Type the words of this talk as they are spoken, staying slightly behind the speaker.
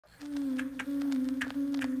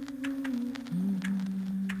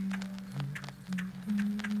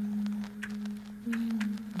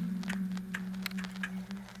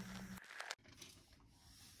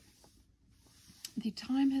the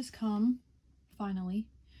time has come, finally,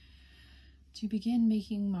 to begin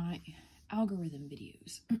making my algorithm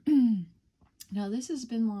videos. Now, this has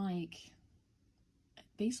been like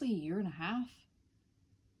basically a year and a half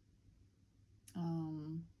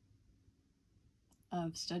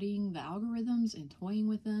of studying the algorithms and toying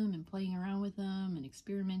with them and playing around with them and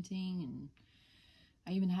experimenting. And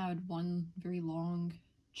I even had one very long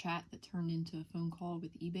chat that turned into a phone call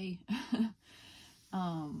with eBay.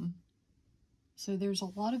 So there's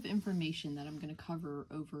a lot of information that I'm going to cover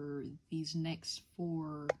over these next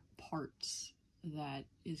 4 parts that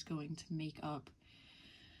is going to make up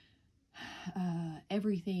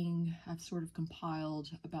everything I've sort of compiled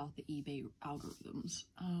about the eBay algorithms.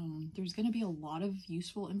 There's going to be a lot of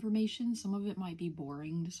useful information. Some of it might be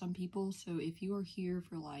boring to some people, so if you are here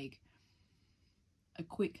for like a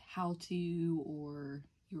quick how-to, or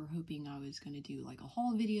you were hoping I was going to do like a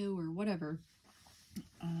haul video or whatever,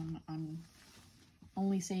 I'm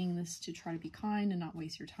only saying this to try to be kind and not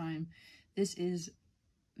waste your time. This is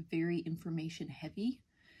very information heavy,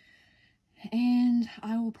 and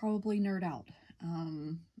I will probably nerd out.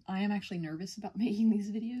 I am actually nervous about making these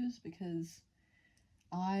videos because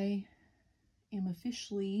I am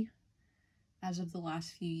officially, as of the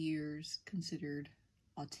last few years, considered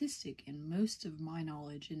autistic, and most of my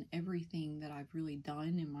knowledge and everything that I've really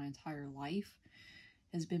done in my entire life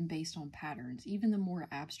has been based on patterns. Even the more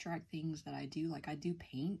abstract things that I do, like I do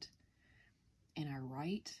paint and I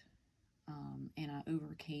write, and I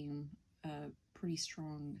overcame a pretty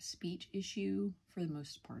strong speech issue for the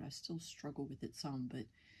most part. I still struggle with it some, but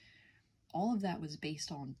all of that was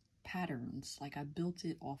based on patterns. Like I built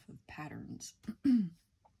it off of patterns.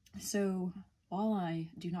 So while I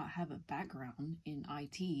do not have a background in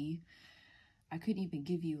IT, I couldn't even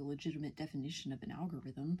give you a legitimate definition of an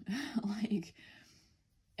algorithm. Like,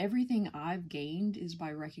 everything I've gained is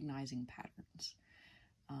by recognizing patterns,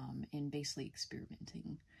 and basically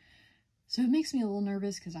experimenting. So it makes me a little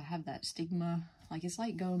nervous because I have that stigma. Like, it's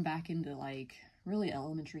like going back into like really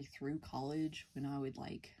elementary through college when I would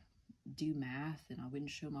like do math and I wouldn't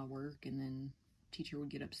show my work, and then teacher would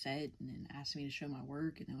get upset and then ask me to show my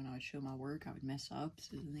work, and then when I would show my work I would mess up,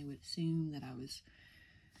 so then they would assume that I was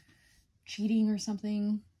cheating or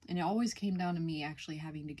something. And it always came down to me actually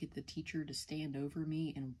having to get the teacher to stand over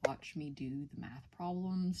me and watch me do the math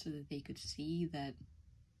problems so that they could see that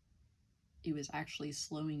it was actually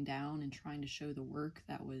slowing down and trying to show the work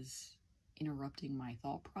that was interrupting my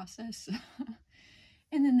thought process.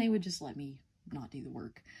 And then they would just let me not do the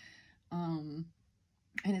work. And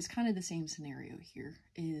it's kind of the same scenario here.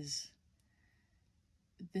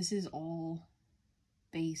 This is all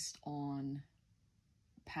based on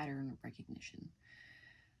pattern recognition.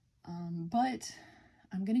 But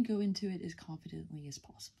I'm going to go into it as confidently as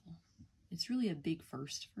possible. It's really a big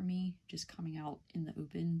first for me, just coming out in the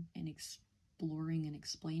open and exploring and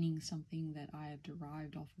explaining something that I have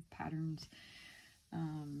derived off of patterns.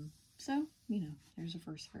 So, you know, there's a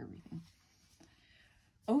first for everything.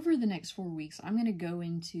 Over the next 4 weeks, I'm going to go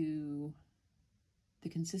into the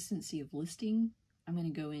consistency of listing. I'm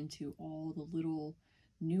going to go into all the little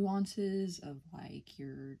nuances of like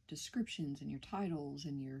your descriptions and your titles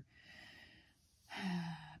and your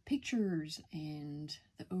pictures and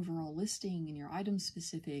the overall listing and your item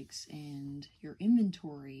specifics and your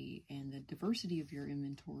inventory and the diversity of your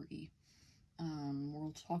inventory.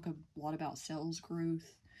 We'll talk a lot about sales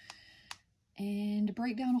growth and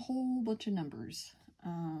break down a whole bunch of numbers.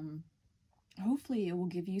 Hopefully it will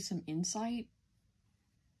give you some insight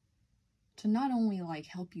to not only like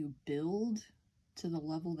help you build to the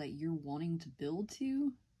level that you're wanting to build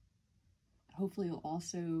to, hopefully it'll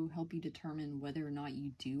also help you determine whether or not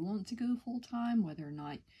you do want to go full-time, whether or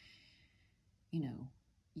not, you know,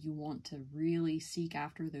 you want to really seek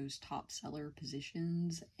after those top seller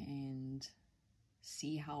positions and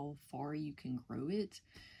see how far you can grow it.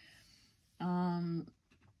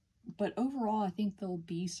 But overall, I think there'll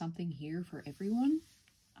be something here for everyone.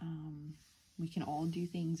 We can all do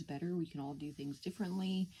things better. We can all do things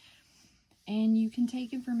differently. And you can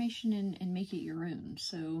take information and make it your own.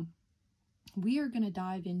 So we are going to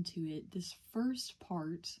dive into it. This first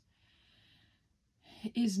part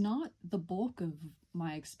is not the bulk of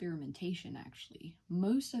my experimentation, actually.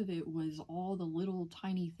 Most of it was all the little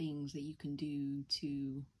tiny things that you can do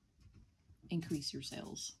to increase your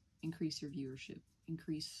sales, increase your viewership,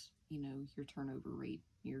 increase, you know, your turnover rate,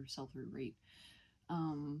 your sell-through rate.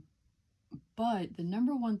 But the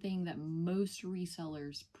number one thing that most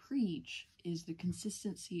resellers preach is the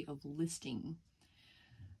consistency of listing.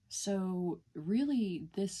 So really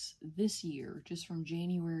this year, just from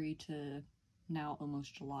January to now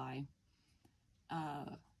almost July,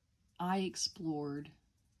 I explored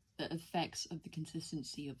the effects of the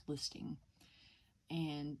consistency of listing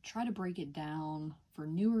and try to break it down for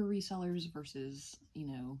newer resellers versus, you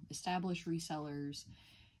know, established resellers.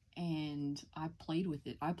 And I played with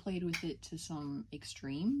it. I played with it to some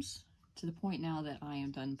extremes, to the point now that I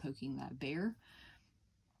am done poking that bear.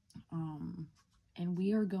 And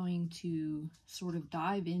we are going to sort of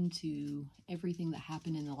dive into everything that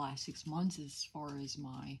happened in the last 6 months as far as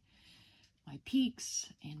my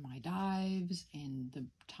peaks and my dives and the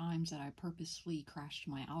times that I purposefully crashed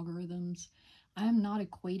my algorithms. I am not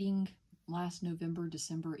equating last November,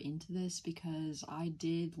 December into this because I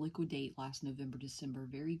did liquidate last November, December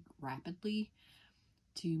very rapidly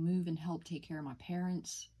to move and help take care of my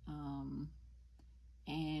parents.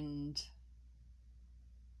 And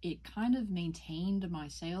it kind of maintained my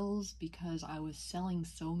sales because I was selling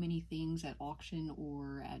so many things at auction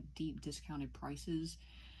or at deep discounted prices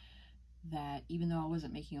that even though I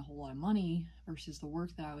wasn't making a whole lot of money versus the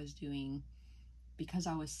work that I was doing, because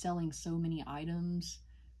I was selling so many items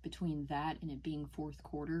between that and it being fourth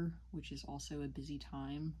quarter, which is also a busy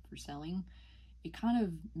time for selling, it kind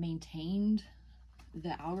of maintained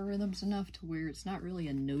the algorithms enough to where it's not really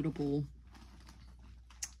a notable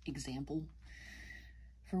example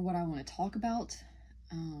for what I want to talk about.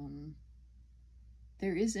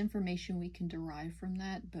 There is information we can derive from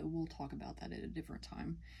that, but we'll talk about that at a different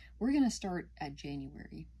time. We're going to start at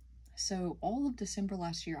January. So all of December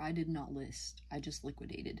last year, I did not list. I just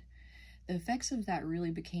liquidated. The effects of that really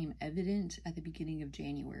became evident at the beginning of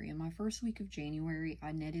January. In my first week of January,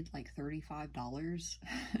 I netted like $35.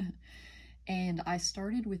 And I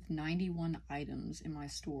started with 91 items in my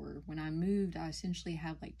store. When I moved, I essentially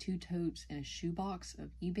had like 2 totes and a shoebox of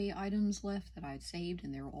eBay items left that I had saved,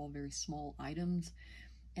 and they were all very small items,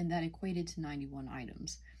 and that equated to 91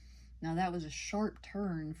 items. Now that was a sharp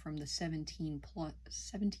turn from the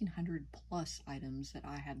 1,700 plus items that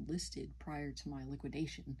I had listed prior to my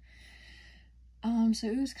liquidation. So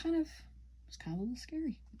it was kind of a little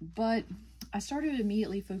scary, but I started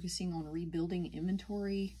immediately focusing on rebuilding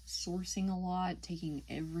inventory, sourcing a lot, taking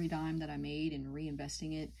every dime that I made and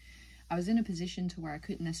reinvesting it. I was in a position to where I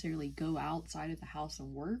couldn't necessarily go outside of the house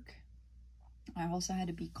and work. I also had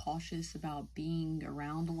to be cautious about being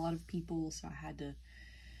around a lot of people, so I had to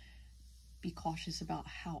be cautious about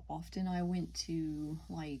how often I went to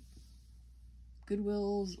like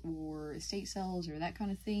Goodwills or estate sales or that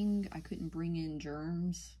kind of thing. I couldn't bring in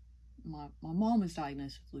germs. My mom was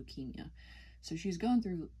diagnosed with leukemia, so she was going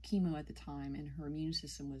through chemo at the time, and her immune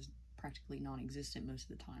system was practically non-existent most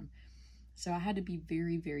of the time. So I had to be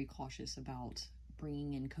very, very cautious about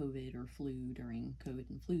bringing in COVID or flu during COVID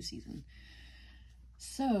and flu season.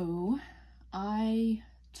 So I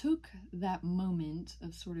took that moment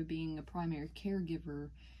of sort of being a primary caregiver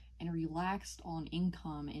and relaxed on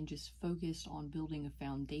income and just focused on building a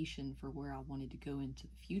foundation for where I wanted to go into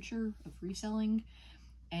the future of reselling.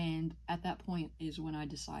 And at that point is when I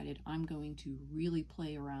decided I'm going to really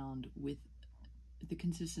play around with the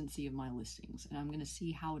consistency of my listings, and I'm going to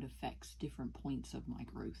see how it affects different points of my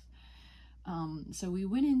growth. So we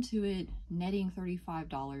went into it netting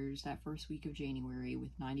 $35 that first week of January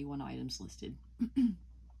with 91 items listed.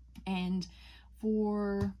 And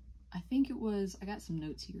for, I think it was, I got some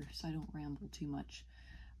notes here so I don't ramble too much.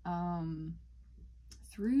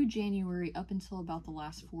 Through January up until about the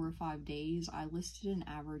last 4 or 5 days, I listed an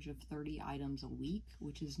average of 30 items a week,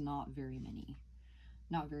 which is not very many.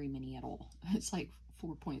 Not very many at all. It's like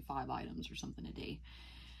 4.5 items or something a day.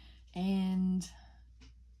 And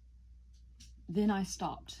then I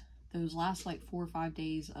stopped. Those last like 4 or 5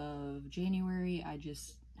 days of January, I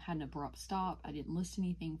just had an abrupt stop. I didn't list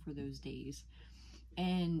anything for those days.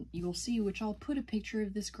 And you'll see, which I'll put a picture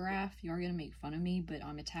of this graph. You are going to make fun of me, but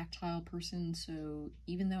I'm a tactile person, so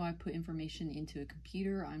even though I put information into a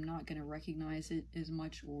computer, I'm not going to recognize it as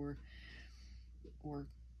much or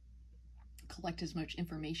collect as much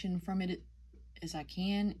information from it as I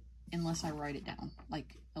can unless I write it down,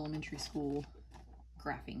 like elementary school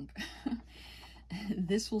graphing.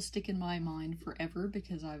 This will stick in my mind forever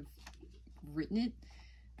because I've written it.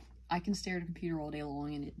 I can stare at a computer all day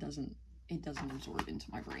long and it doesn't absorb into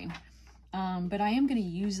my brain. But I am going to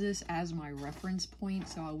use this as my reference point,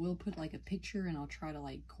 so I will put like a picture and I'll try to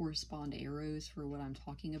like correspond arrows for what I'm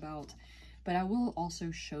talking about. But I will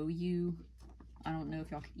also show you, I don't know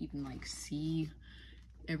if y'all can even like see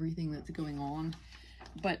everything that's going on,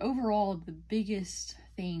 but overall the biggest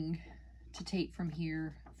thing to take from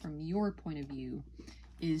here, from your point of view,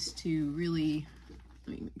 is to really,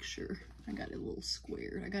 let me make sure I got it a little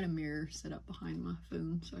squared. I got a mirror set up behind my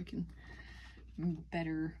phone so I can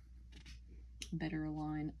better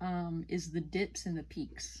align, is the dips and the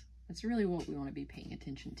peaks. That's really what we want to be paying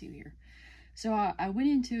attention to here. So I went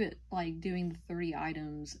into it like doing the 30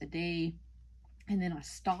 items a day, and then I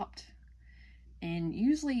stopped. And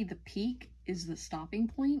usually the peak is the stopping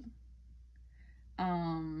point,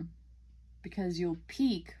 because you'll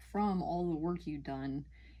peak from all the work you've done,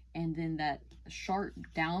 and then that sharp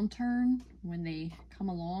downturn when they come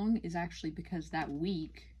along is actually because that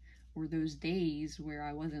week or those days where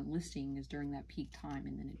I wasn't listing is during that peak time,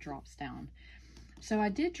 and then it drops down. So I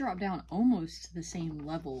did drop down almost to the same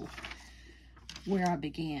level where I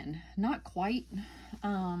began. Not quite,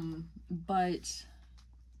 but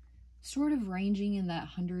sort of ranging in that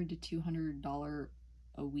 $100 to $200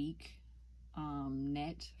 a week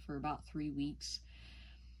net for about 3 weeks.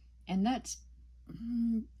 And that's,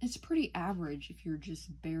 it's pretty average if you're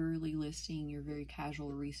just barely listing, you're a very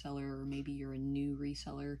casual reseller, or maybe you're a new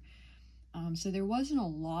reseller. So there wasn't a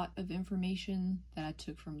lot of information that I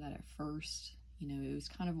took from that at first. You know, it was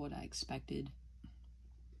kind of what I expected.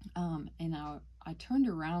 And I turned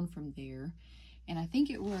around from there, and I think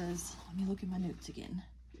it was, let me look at my notes again.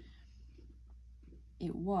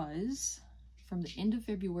 It was from the end of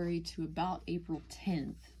February to about April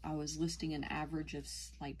 10th, I was listing an average of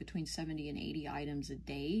like between 70 and 80 items a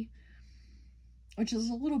day, which is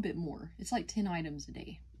a little bit more. It's like 10 items a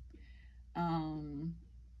day.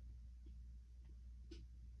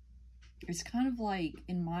 It's kind of like,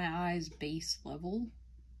 in my eyes, base level.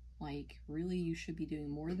 Like, really, you should be doing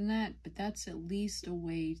more than that, but that's at least a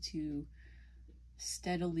way to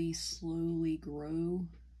steadily, slowly grow,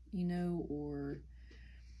 you know, or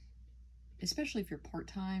especially if you're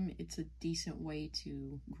part-time, it's a decent way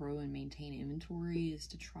to grow and maintain inventory, is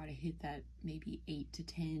to try to hit that maybe 8 to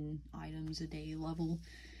 10 items a day level.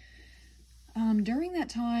 During that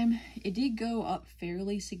time, it did go up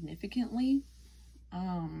fairly significantly,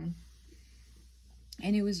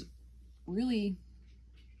 and it was really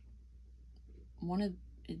one of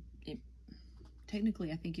it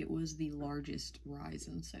technically, I think it was the largest rise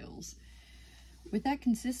in sales. With that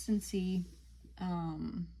consistency,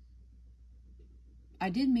 I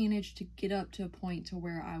did manage to get up to a point to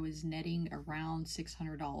where I was netting around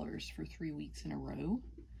 $600 for 3 weeks in a row.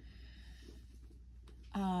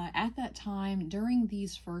 At that time, during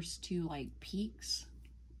these first two like peaks,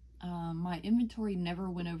 my inventory never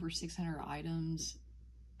went over 600 items.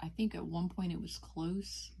 I think at one point it was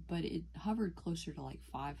close, but it hovered closer to like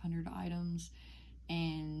 500 items.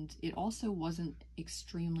 And it also wasn't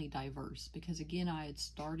extremely diverse, because again, I had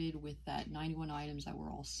started with that 91 items that were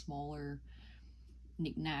all smaller,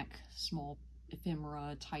 knick-knack, small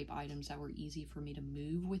ephemera type items that were easy for me to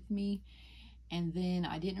move with me. And then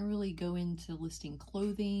I didn't really go into listing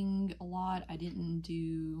clothing a lot. I didn't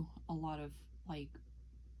do a lot of like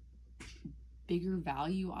bigger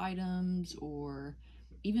value items or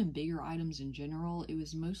even bigger items in general. It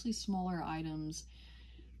was mostly smaller items.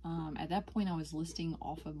 At that point, I was listing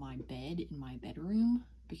off of my bed in my bedroom,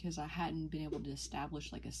 because I hadn't been able to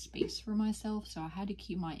establish like a space for myself. So I had to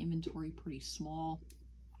keep my inventory pretty small,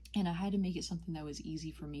 and I had to make it something that was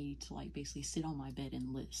easy for me to like basically sit on my bed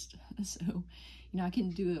and list. So, you know, I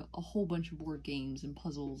couldn't do a whole bunch of board games and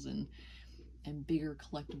puzzles and bigger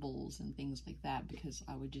collectibles and things like that, because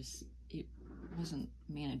I would just, it wasn't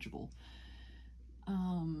manageable.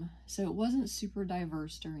 So it wasn't super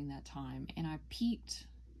diverse during that time, and I peaked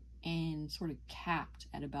and sort of capped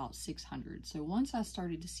at about 600. So once I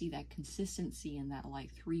started to see that consistency in that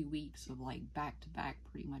like 3 weeks of like back to back,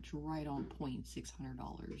 pretty much right on point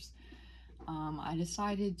 $600, I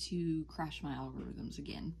decided to crash my algorithms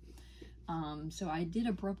again. So I did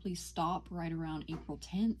abruptly stop right around April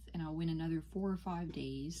 10th, and I went another 4 or 5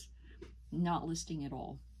 days not listing at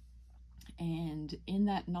all. And in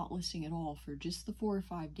that not listing at all for just the 4 or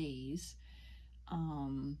 5 days,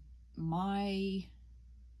 my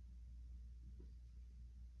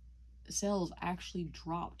sales actually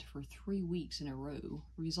dropped for 3 weeks in a row,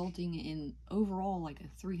 resulting in overall like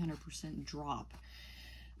a 300% drop.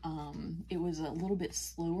 It was a little bit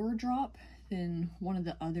slower drop than one of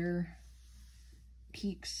the other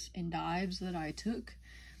peaks and dives that I took,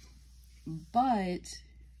 but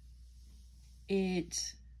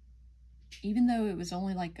it, even though it was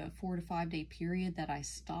only like a 4 to 5 day period that I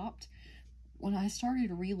stopped, when I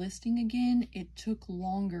started relisting again, it took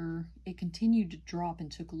longer. It continued to drop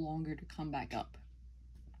and took longer to come back up.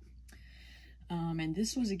 And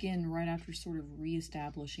this was again right after sort of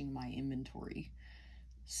reestablishing my inventory.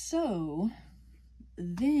 So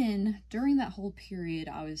then during that whole period,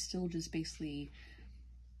 I was still just basically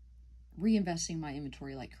reinvesting my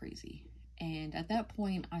inventory like crazy. And at that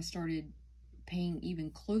point, I started paying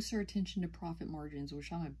even closer attention to profit margins,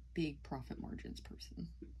 which I'm a big profit margins person.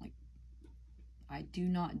 Like, I do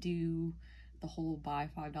not do the whole buy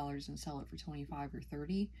 $5 and sell it for 25 or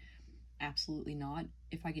 30. Absolutely not.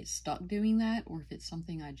 If I get stuck doing that, or if it's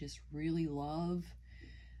something I just really love,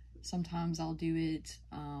 sometimes I'll do it.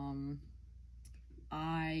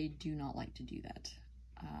 I do not like to do that.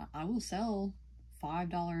 I will sell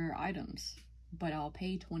 $5 items, but I'll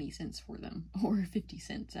pay 20 cents for them, or 50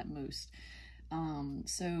 cents at most.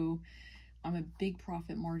 So I'm a big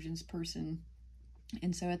profit margins person.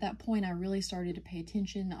 And so at that point, I really started to pay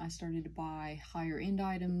attention. I started to buy higher end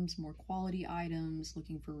items, more quality items,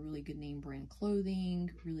 looking for really good name brand clothing,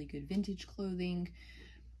 really good vintage clothing,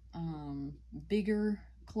 bigger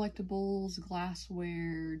collectibles,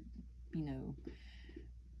 glassware, you know,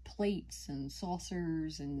 plates and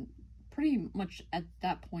saucers, and pretty much at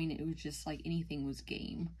that point, it was just like anything was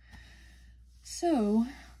game. So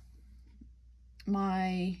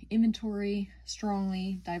my inventory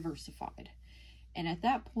strongly diversified. And at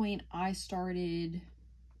that point, I started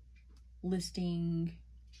listing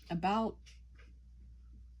about,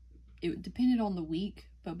 it depended on the week,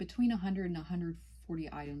 but between 100 and 140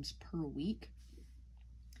 items per week.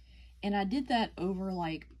 And I did that over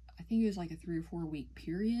like, I think it was like a 3 or 4 week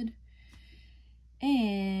period.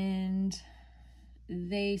 And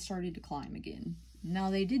they started to climb again.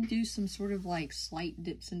 Now they did do some sort of like slight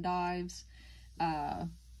dips and dives.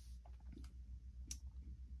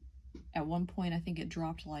 At one point, I think it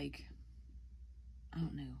dropped like, I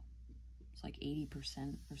don't know, it's like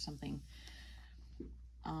 80% or something,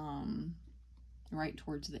 right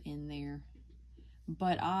towards the end there.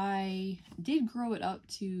 But I did grow it up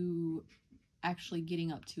to actually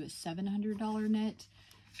getting up to a $700 net.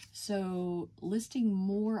 So listing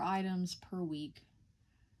more items per week,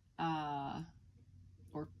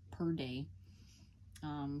 or per day,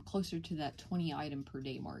 closer to that 20 item per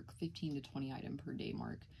day mark, 15 to 20 item per day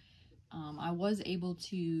mark. I was able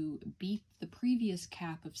to beat the previous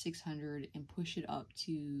cap of 600 and push it up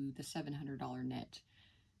to the $700 net.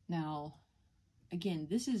 Now, again,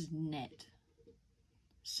 this is net.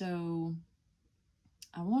 So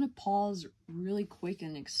I want to pause really quick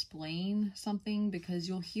and explain something, because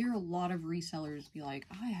you'll hear a lot of resellers be like,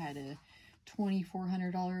 I had a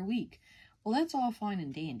 $2,400 a week. Well, that's all fine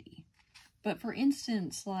and dandy. But for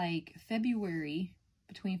instance, like February,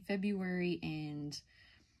 between February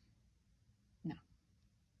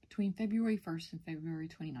 1st and February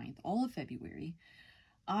 29th, all of February,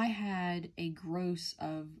 I had a gross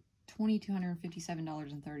of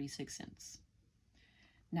 $2,257.36.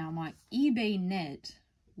 Now my eBay net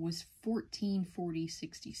was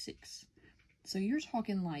 $1,440.66. So you're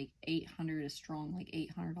talking like 800 a strong, like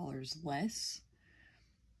 $800 less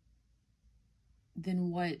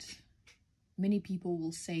than what many people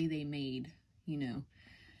will say they made, you know.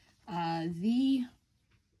 The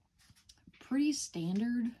pretty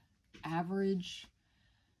standard average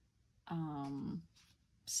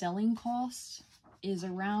selling cost is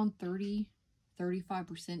around 35%.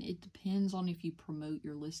 It depends on if you promote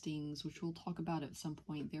your listings, which we'll talk about at some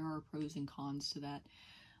point. There are pros and cons to that.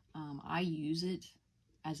 I use it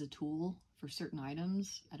as a tool for certain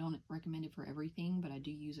items. I don't recommend it for everything, but I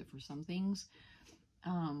do use it for some things.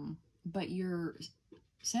 But your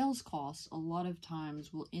sales costs a lot of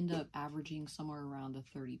times will end up averaging somewhere around the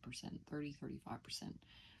 35%.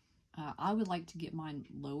 I would like to get mine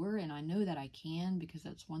lower, and I know that I can, because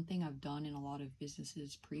that's one thing I've done in a lot of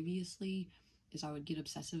businesses previously, is I would get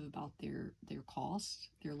obsessive about their costs,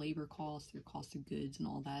 their labor costs, their cost of goods and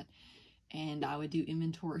all that. And I would do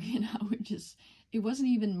inventory, and I would just, it wasn't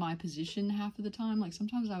even my position half of the time. Like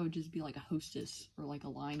sometimes I would just be like a hostess or like a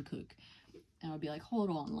line cook, and I would be like, hold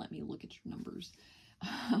on, let me look at your numbers.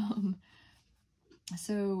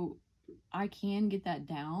 So I can get that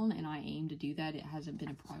down, and I aim to do that. It hasn't been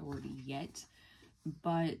a priority yet,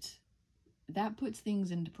 but that puts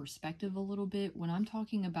things into perspective a little bit. When I'm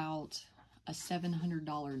talking about a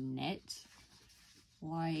 $700 net,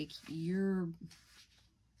 like you're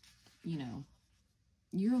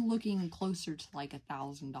looking closer to like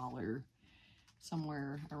 $1,000,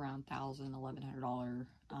 somewhere around $1,000, $1,100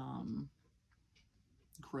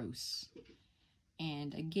 gross.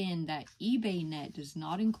 And again, that eBay net does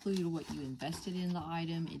not include what you invested in the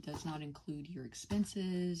item. It does not include your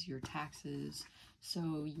expenses, your taxes.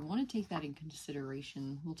 So you want to take that in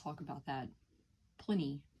consideration. We'll talk about that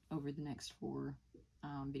plenty over the next 4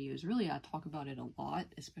 videos. Really, I talk about it a lot,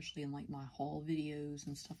 especially in like my haul videos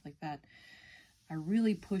and stuff like that. I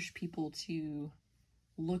really push people to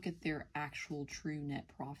look at their actual true net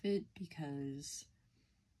profit, because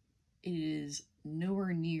it is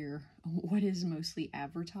nowhere near what is mostly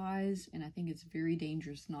advertised, and I think it's very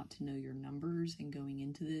dangerous not to know your numbers and going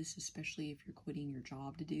into this, especially if you're quitting your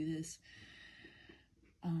job to do this.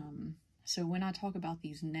 So when I talk about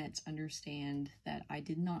these nets, understand that I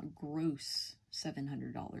did not gross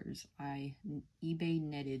 $700. eBay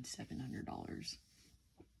netted $700,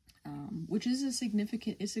 which is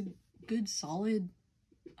it's a good solid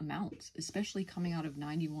amount, especially coming out of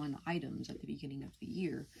 91 items at the beginning of the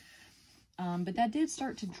year. But that did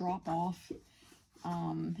start to drop off,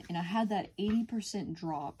 and I had that 80%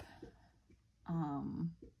 drop,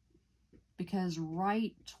 because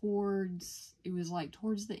it was like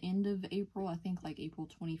towards the end of April, I think like April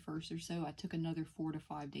 21st or so, I took another 4 to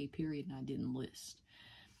 5 day period and I didn't list.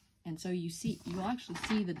 And so you'll actually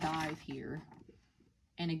see the dive here.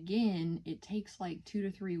 And again, it takes like 2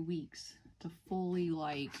 to 3 weeks to fully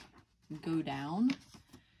like go down.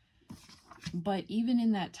 But even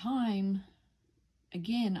in that time,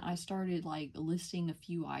 again, I started like listing a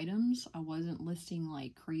few items. I wasn't listing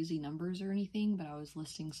like crazy numbers or anything, but I was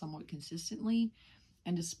listing somewhat consistently.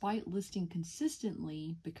 And despite listing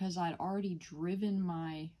consistently, because I'd already driven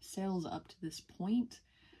my sales up to this point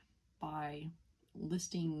by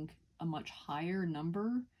listing a much higher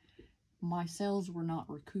number, my sales were not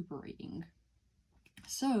recuperating.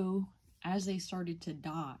 So as they started to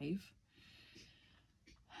dive,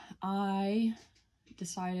 I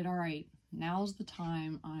decided, all right, now's the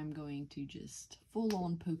time I'm going to just full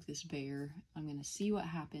on poke this bear. I'm going to see what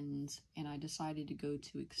happens. And I decided to go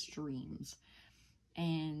to extremes.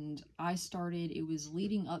 And it was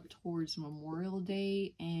leading up towards Memorial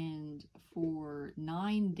Day, and for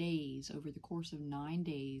 9 days, over the course of 9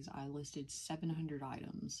 days, I listed 700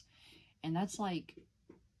 items. And that's like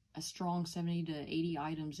a strong 70 to 80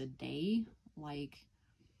 items a day, like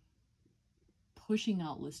pushing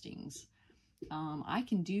out listings. I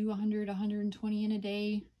can do 100, 120 in a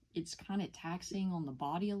day. It's kind of taxing on the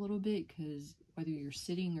body a little bit, because whether you're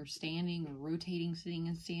sitting or standing or rotating, sitting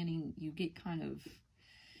and standing, you get kind of,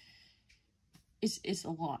 it's a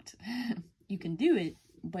lot. You can do it,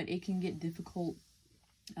 but it can get difficult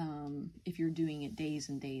if you're doing it days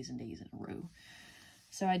and days and days in a row.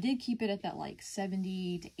 So I did keep it at that like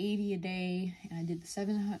 70 to 80 a day, and I did I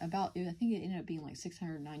think it ended up being like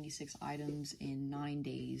 696 items in 9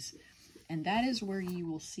 days. And that is where you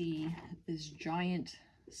will see this giant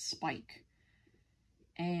spike.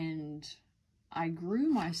 And I grew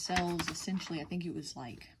my sales essentially, I think it was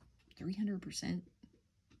like 300%.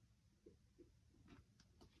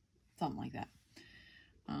 Something like that.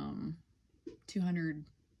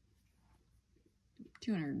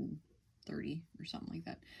 230 or something like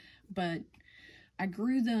that. But I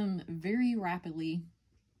grew them very rapidly.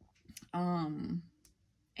 And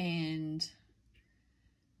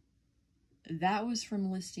that was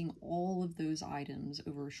from listing all of those items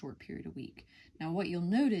over a short period of week. Now, what you'll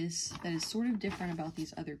notice that is sort of different about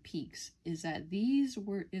these other peaks is that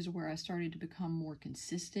is where I started to become more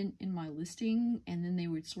consistent in my listing, and then they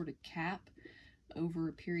would sort of cap over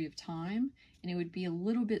a period of time, and it would be a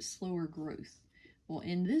little bit slower growth. Well,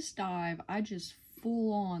 in this dive, I just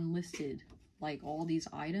full on listed like all these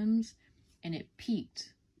items, and it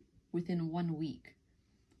peaked within 1 week.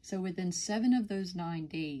 So within 7 of those 9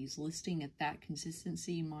 days, listing at that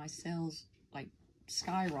consistency, my sales like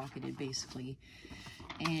skyrocketed basically.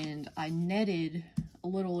 And I netted a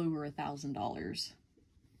little over $1,000.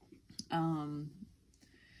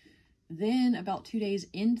 Then about 2 days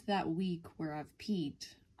into that week where I've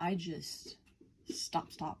peaked, I just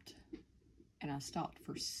stopped. And I stopped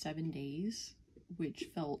for 7 days, which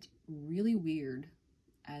felt really weird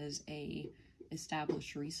as a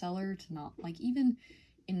established reseller to not, like, even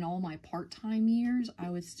in all my part-time years,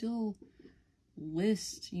 I would still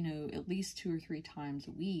list, you know, at least 2 or 3 times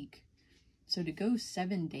a week. So to go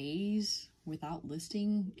 7 days without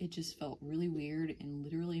listing, it just felt really weird, and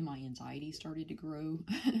literally my anxiety started to grow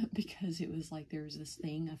because it was like there was this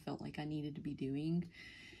thing I felt like I needed to be doing,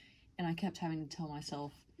 and I kept having to tell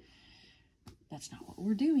myself, that's not what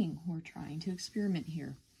we're doing. We're trying to experiment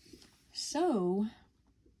here. So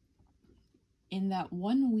in that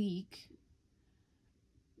 1 week,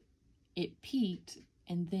 it peaked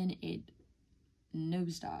and then it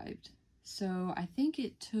nosedived. So I think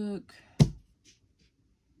it took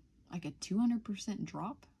like a 200%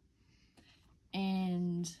 drop,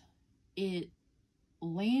 and it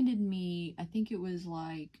landed me, I think it was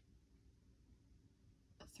like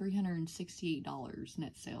 $368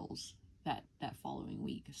 net sales that following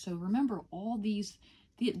week. So remember, this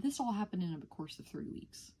all happened in a course of 3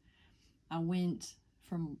 weeks. I went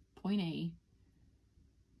from point A,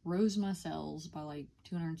 rose my sales by like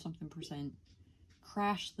 200 something percent,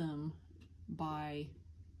 crashed them by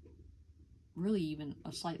really even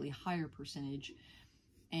a slightly higher percentage,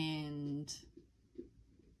 and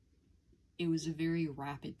it was a very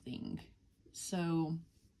rapid thing. So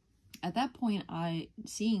at that point,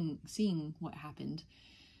 seeing what happened,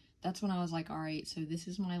 that's when I was like, all right, so this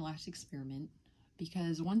is my last experiment.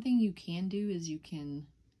 Because one thing you can do is you can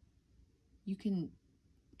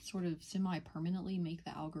sort of semi-permanently make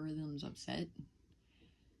the algorithms upset.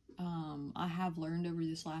 I have learned over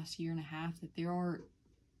this last year and a half that there are,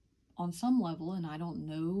 on some level, and I don't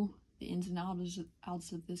know the ins and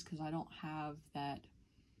outs of this because I don't have that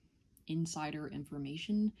insider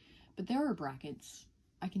information, but there are brackets.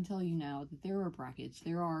 I can tell you now that there are brackets.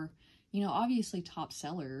 There are, you know, obviously top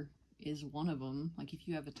seller is one of them. Like if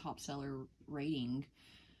you have a top seller rating,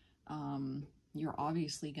 you're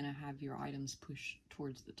obviously going to have your items push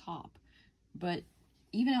towards the top. But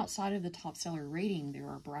even outside of the top seller rating, there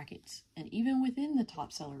are brackets. And even within the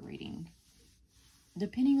top seller rating,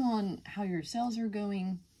 depending on how your sales are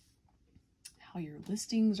going, how your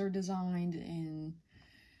listings are designed and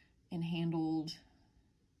handled,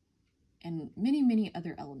 and many, many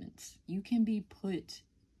other elements, you can be put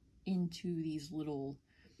into these little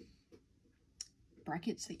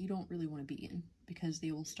brackets that you don't really want to be in, because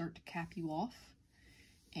they will start to cap you off.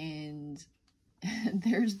 And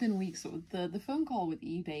there's been weeks, so the phone call with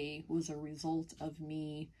eBay was a result of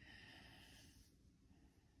me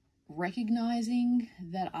recognizing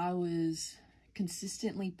that I was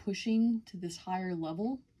consistently pushing to this higher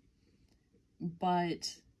level,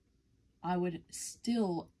 but I would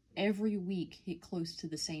still every week hit close to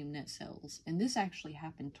the same net sales. And this actually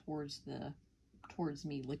happened towards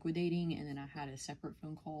me liquidating, and then I had a separate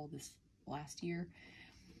phone call this last year.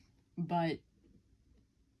 But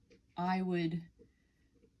I would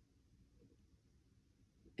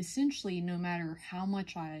essentially, no matter how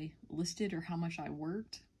much I listed or how much I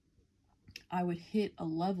worked, I would hit a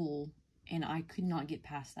level and I could not get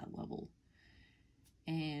past that level.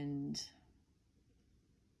 And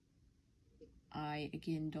I,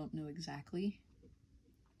 again, don't know exactly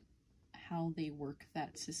how they work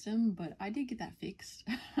that system, but I did get that fixed.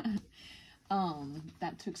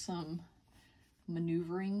 That took some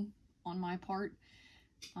maneuvering on my part,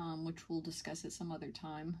 which we'll discuss at some other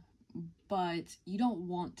time. But you don't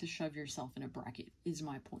want to shove yourself in a bracket, is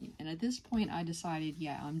my point. And at this point, I decided,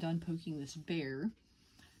 yeah, I'm done poking this bear.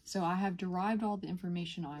 So I have derived all the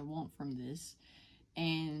information I want from this.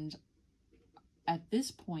 And at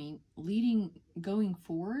this point, going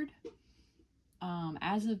forward,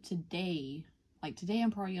 as of today, like today, I'm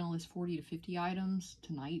probably going to list 40 to 50 items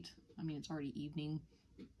tonight. I mean, it's already evening.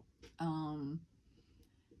 And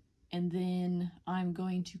then I'm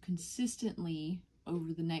going to consistently,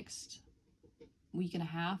 over the next week and a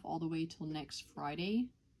half, all the way till next Friday,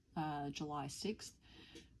 July 6th,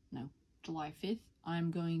 no, July 5th,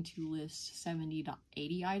 I'm going to list 70 to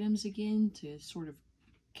 80 items again to sort of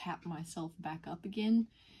cap myself back up again.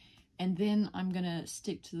 And then I'm going to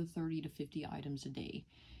stick to the 30 to 50 items a day.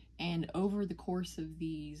 And over the course of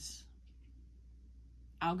these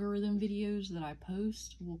algorithm videos that I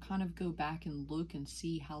post, we'll kind of go back and look and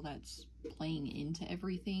see how that's playing into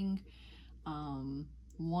everything.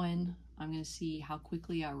 One, I'm going to see how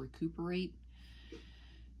quickly I recuperate.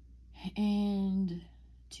 And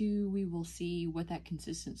two, we will see what that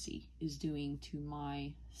consistency is doing to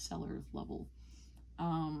my seller level.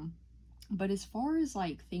 But as far as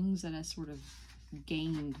like things that I sort of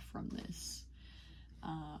gained from this,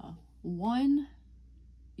 one,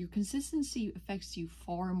 your consistency affects you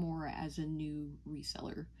far more as a new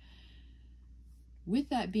reseller. With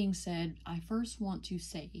that being said, I first want to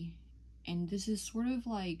say, and this is sort of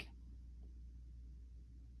like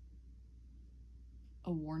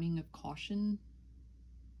a warning of caution,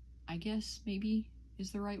 I guess maybe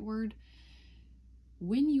is the right word.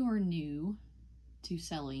 When you are new to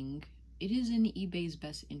selling, it is in eBay's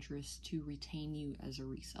best interest to retain you as a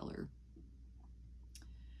reseller.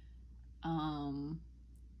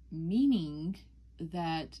 Meaning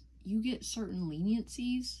that you get certain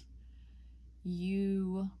leniencies,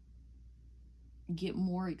 you get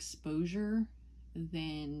more exposure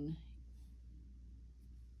than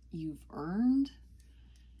you've earned,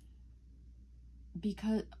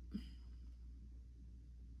 because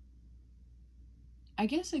I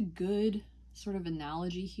guess a good sort of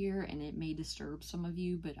analogy here, and it may disturb some of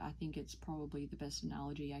you, but I think it's probably the best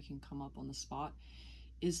analogy I can come up on the spot,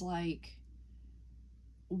 is like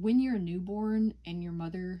when you're a newborn and your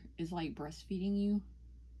mother is like breastfeeding you,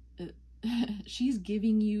 she's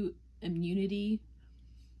giving you immunity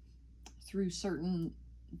through certain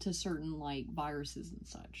like viruses and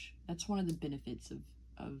such. That's one of the benefits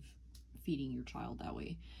of feeding your child that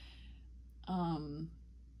way.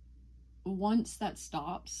 Once that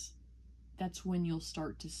stops, that's when you'll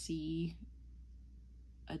start to see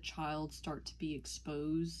a child start to be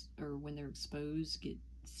exposed, or when they're exposed, get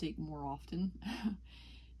sick more often.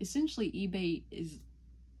 Essentially, eBay is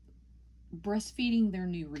breastfeeding their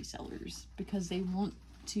new resellers because they want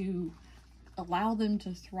to allow them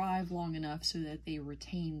to thrive long enough so that they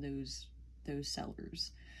retain those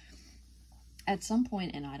sellers. At some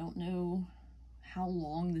point, and I don't know how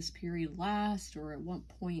long this period lasts or at what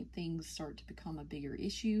point things start to become a bigger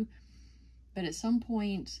issue, but at some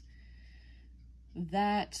point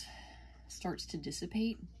that starts to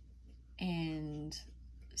dissipate. And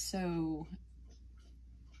so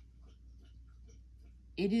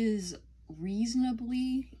it is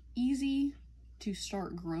reasonably easy to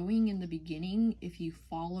start growing in the beginning if you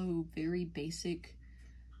follow very basic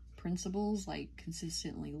principles like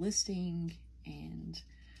consistently listing and,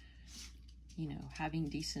 you know, having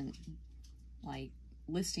decent like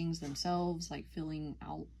listings themselves, like filling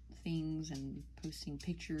out things and posting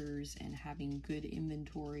pictures and having good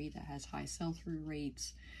inventory that has high sell-through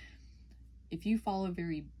rates. If you follow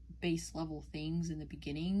very base level things in the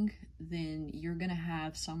beginning, then you're going to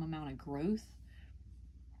have some amount of growth.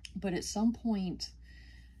 But at some point,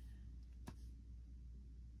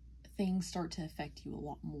 things start to affect you a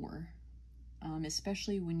lot more,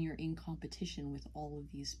 especially when you're in competition with all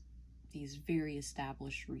of these very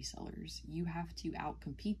established resellers. You have to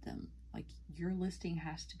outcompete them. Like, your listing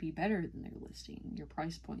has to be better than their listing. Your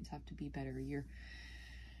price points have to be better.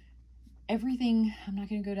 Everything, I'm not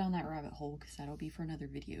going to go down that rabbit hole because that'll be for another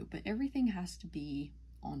video, but everything has to be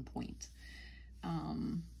on point.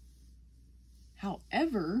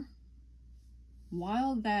 However,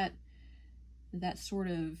 while that sort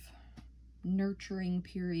of nurturing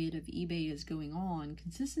period of eBay is going on,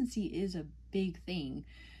 consistency is a big thing.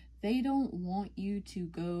 They don't want you to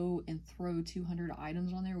go and throw 200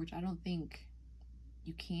 items on there, which I don't think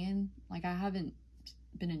you can. Like, I haven't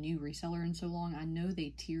been a new reseller in so long. I know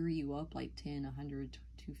they tier you up like 10, 100,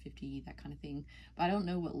 250, that kind of thing, but I don't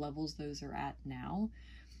know what levels those are at now.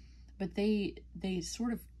 But they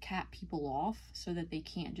sort of cap people off so that they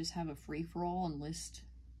can't just have a free-for-all and list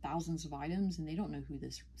thousands of items, and they don't know who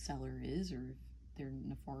this seller is, or if they're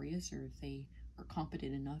nefarious, or if they are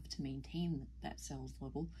competent enough to maintain that sales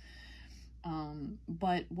level.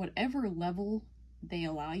 But whatever level they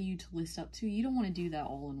allow you to list up to, you don't want to do that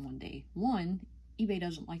all in one day. One, eBay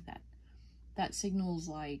doesn't like that. That signals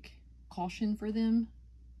like caution for them,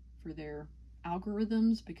 for their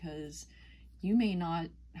algorithms, because you may not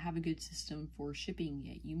have a good system for shipping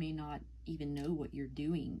yet. You may not even know what you're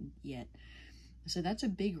doing yet. So that's a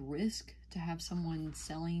big risk to have someone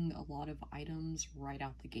selling a lot of items right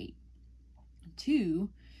out the gate. Two,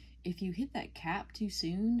 if you hit that cap too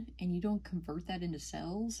soon and you don't convert that into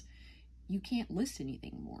sales, you can't list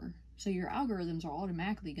anything more. So your algorithms are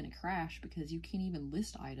automatically going to crash because you can't even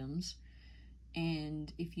list items.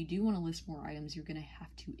 And if you do want to list more items, you're going to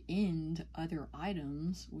have to end other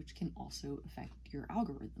items, which can also affect your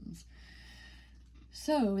algorithms.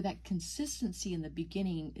 So that consistency in the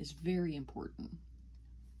beginning is very important.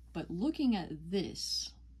 But looking at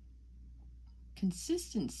this,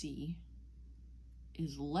 consistency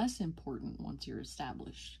is less important once you're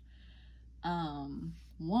established.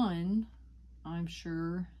 One, I'm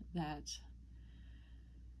sure that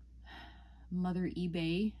Mother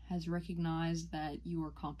eBay has recognized that you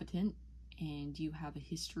are competent and you have a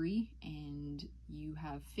history and you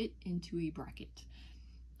have fit into a bracket.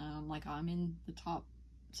 Like, I'm in the top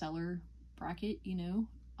seller bracket, you know.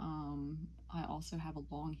 I also have a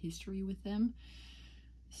long history with them.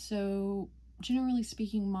 So generally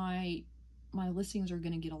speaking, my listings are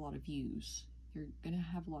going to get a lot of views. You're going to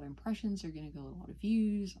have a lot of impressions. They're going to get a lot of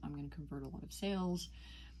views. I'm going to convert a lot of sales.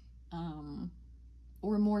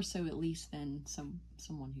 Or more so at least than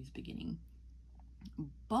someone who's beginning.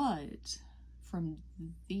 But from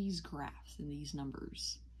these graphs and these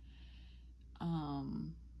numbers,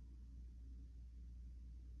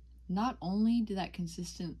 not only did that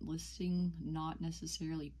consistent listing not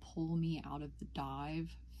necessarily pull me out of the dive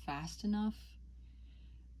fast enough,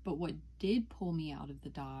 but what did pull me out of the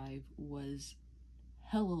dive was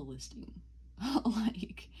hella listing.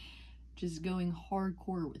 Like, just going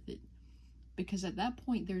hardcore with it. Because at that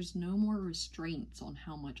point, there's no more restraints on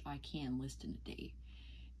how much I can list in a day.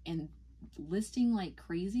 And listing like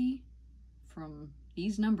crazy, from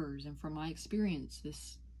these numbers and from my experience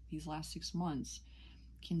these last 6 months,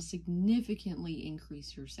 can significantly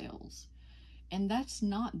increase your sales. And that's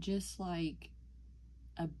not just like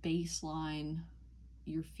a baseline,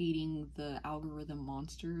 you're feeding the algorithm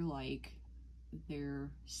monster, like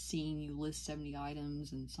they're seeing you list 70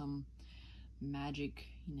 items and some magic,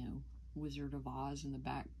 you know, Wizard of Oz in the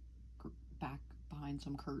back behind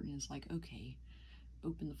some curtain is like, okay,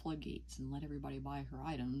 open the floodgates and let everybody buy her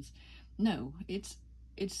items. No, it's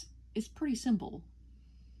it's pretty simple.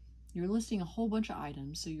 You're listing a whole bunch of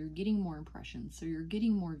items, so you're getting more impressions, so you're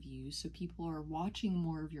getting more views, so people are watching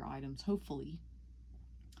more of your items, hopefully.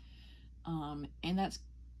 And that's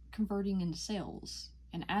converting into sales.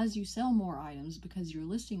 And as you sell more items, because you're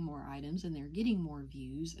listing more items and they're getting more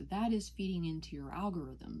views, that is feeding into your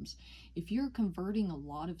algorithms. If you're converting a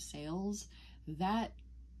lot of sales, that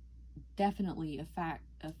definitely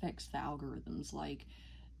affects the algorithms. Like,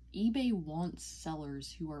 eBay wants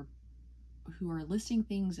sellers who are listing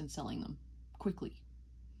things and selling them quickly.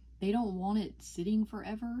 They don't want it sitting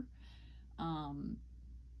forever,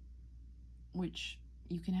 which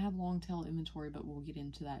you can have long tail inventory, but we'll get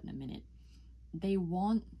into that in a minute. They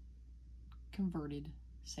want converted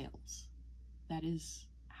sales. That is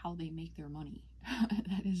how they make their money.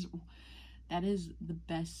 that is the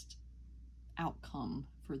best outcome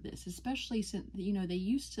for this, especially since, you know, they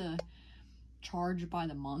used to charge by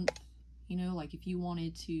the month. You know, like if you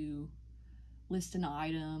wanted to list an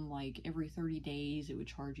item like every 30 days, it would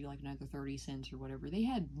charge you like another 30 cents or whatever. They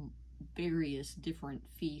had various different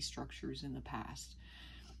fee structures in the past,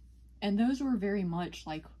 and those were very much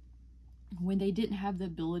like when they didn't have the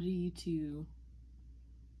ability to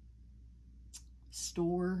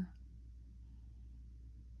store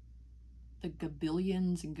the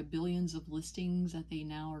gabillions and gabillions of listings that they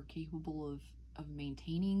now are capable of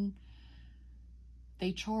maintaining.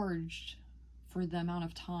 They charged for the amount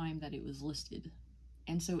of time that it was listed.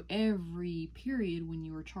 And so every period when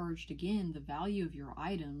you were charged again, the value of your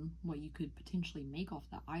item, what you could potentially make off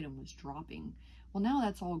that item, was dropping. Well, now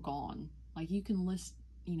that's all gone. Like, you can list,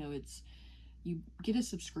 you know, you get a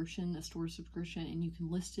subscription, a store subscription, and you can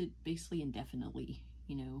list it basically indefinitely,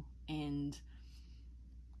 you know. And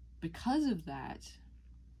because of that,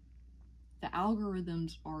 the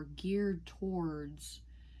algorithms are geared towards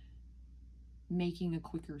making a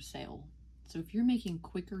quicker sale. So if you're making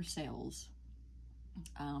quicker sales,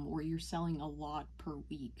 or you're selling a lot per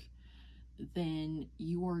week, then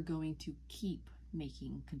you are going to keep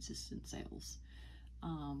making consistent sales.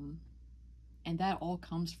 And that all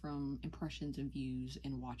comes from impressions and views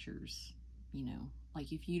and watchers. You know,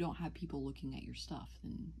 like if you don't have people looking at your stuff,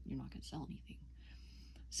 then you're not going to sell anything.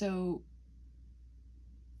 So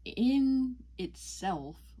in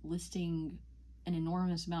itself, listing an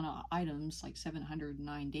enormous amount of items, like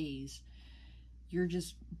 709 days, you're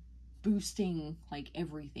just boosting like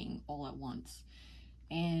everything all at once.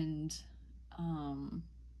 And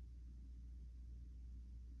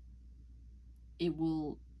it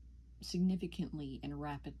will significantly and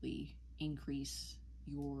rapidly increase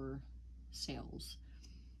your sales.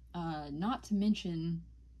 Not to mention,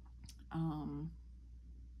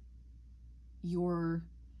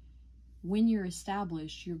 when you're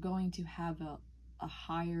established, you're going to have a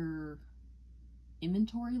higher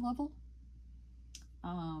inventory level.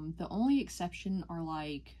 The only exception are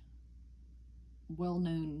like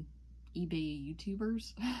well-known eBay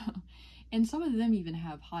YouTubers. And some of them even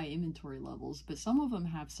have high inventory levels, but some of them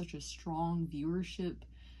have such a strong viewership,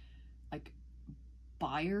 like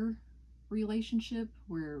buyer relationship,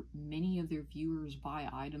 where many of their viewers buy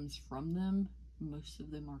items from them. Most of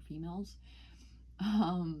them are females.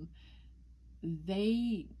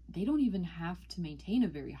 They don't even have to maintain a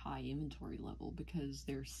very high inventory level, because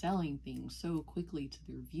they're selling things so quickly to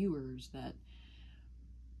their viewers that,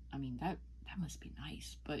 I mean, that must be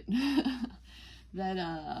nice, but that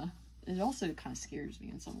it also kind of scares me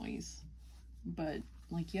in some ways. But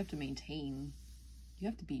like, you have to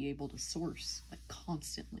be able to source like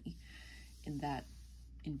constantly in that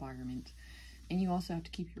environment. And you also have to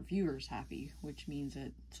keep your viewers happy, which means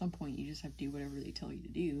at some point you just have to do whatever they tell you to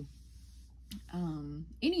do.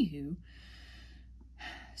 Anywho,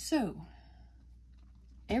 so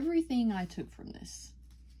everything I took from this,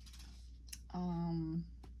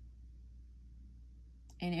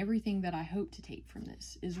 and everything that I hope to take from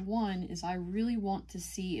this is, one, is I really want to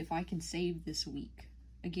see if I can save this week.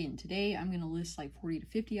 Again, today I'm going to list like 40 to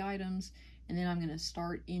 50 items, and then I'm going to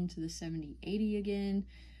start into the 70, 80 again.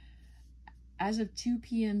 As of 2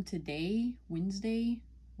 p.m. today, Wednesday,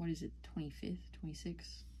 what is it, 25th,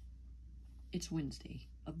 26th? It's Wednesday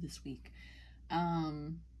of this week.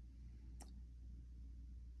 I've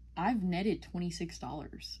netted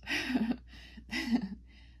 $26.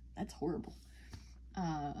 That's horrible.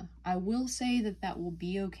 I will say that will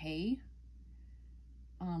be okay.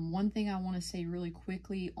 One thing I want to say really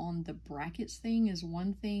quickly on the brackets thing is,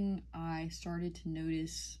 one thing I started to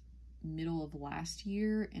notice middle of last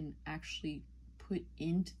year and actually put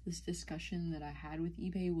into this discussion that I had with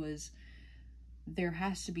eBay was, there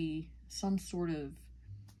has to be some sort of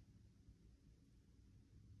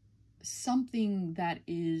something that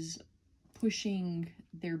is pushing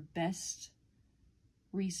their best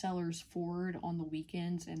resellers forward on the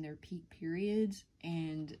weekends and their peak periods,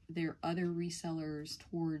 and their other resellers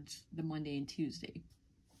towards the Monday and Tuesday.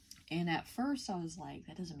 And at first I was like,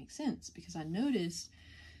 that doesn't make sense, because I noticed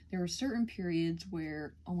there are certain periods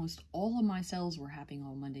where almost all of my sales were happening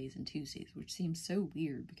on Mondays and Tuesdays, which seems so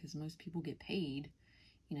weird because most people get paid,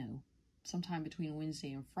 you know, sometime between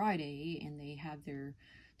Wednesday and Friday, and they have their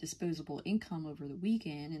disposable income over the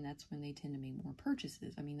weekend, and that's when they tend to make more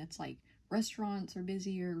purchases. I mean, that's like restaurants are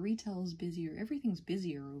busier, retail is busier, everything's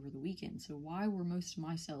busier over the weekend. So why were most of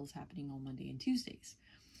my sales happening on Monday and Tuesdays?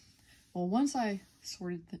 Well, once I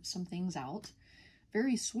sorted some things out,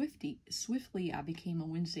 very swiftly I became a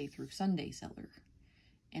Wednesday through Sunday seller.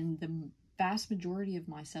 And the vast majority of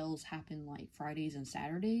my sales happen like Fridays and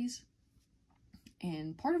Saturdays.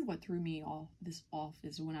 And part of what threw me off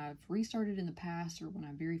is when I've restarted in the past, or when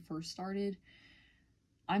I very first started,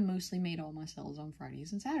 I mostly made all my sales on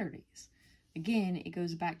Fridays and Saturdays. Again, it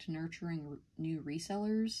goes back to nurturing new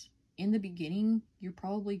resellers. In the beginning, you're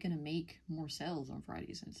probably going to make more sales on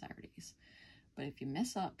Fridays and Saturdays. But if you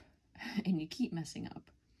mess up and you keep messing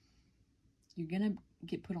up, you're going to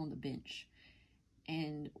get put on the bench.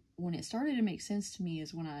 And when it started to make sense to me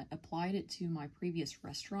is when I applied it to my previous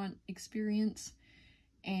restaurant experience.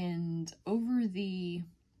 And over the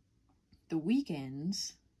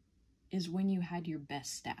weekends is when you had your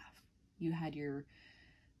best staff. You had your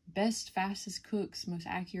best, fastest cooks, most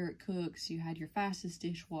accurate cooks. You had your fastest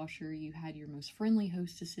dishwasher. You had your most friendly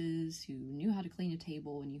hostesses who knew how to clean a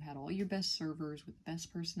table, and you had all your best servers with the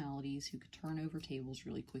best personalities who could turn over tables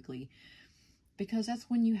really quickly, because that's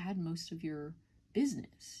when you had most of your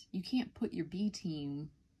business. You can't put your B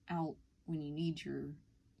team out when you need your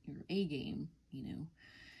A game, you know.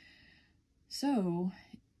 So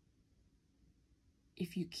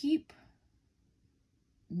if you keep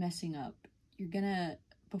messing up, you're gonna,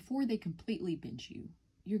 before they completely bench you,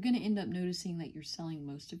 you're gonna end up noticing that you're selling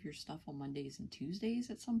most of your stuff on Mondays and Tuesdays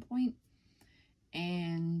at some point.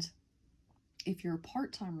 And if you're a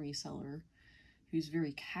part-time reseller who's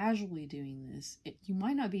very casually doing this, you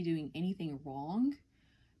might not be doing anything wrong,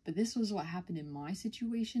 but this was what happened in my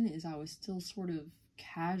situation. Is I was still sort of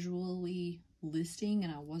casually listing,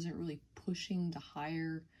 and I wasn't really pushing to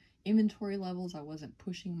higher inventory levels. I wasn't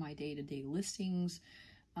pushing my day-to-day listings,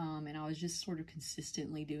 and I was just sort of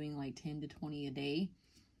consistently doing like 10 to 20 a day.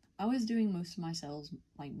 I was doing most of my sales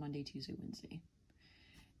like Monday, Tuesday, Wednesday,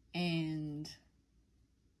 and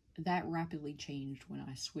that rapidly changed when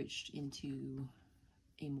I switched into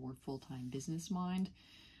a more full-time business mind.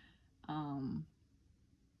 Now,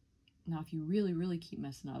 if you really keep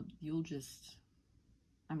messing up, you'll just,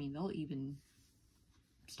 I mean, they'll even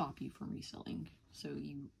stop you from reselling. So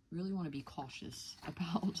you really want to be cautious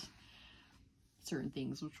about certain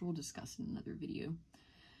things, which we'll discuss in another video.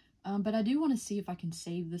 But I do want to see if I can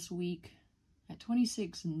save this week at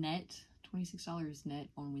 $26 net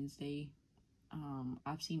on Wednesday.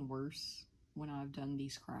 I've seen worse when I've done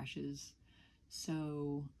these crashes.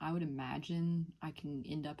 So I would imagine I can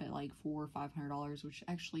end up at like $400 or $500, which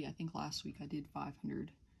actually I think last week I did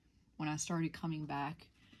 500 when I started coming back.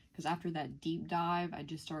 Because after that deep dive, I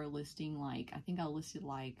just started listing like, I think I listed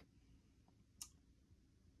like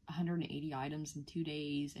 180 items in 2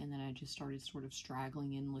 days, and then I just started sort of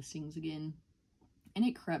straggling in listings again, and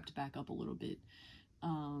it crept back up a little bit,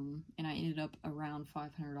 and I ended up around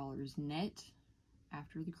 $500 net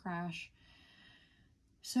after the crash.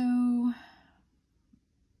 So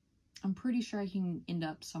I'm pretty sure I can end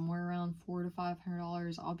up somewhere around $400 to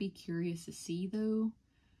 $500. I'll be curious to see though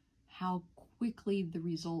how quickly the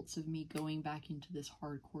results of me going back into this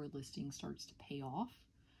hardcore listing starts to pay off.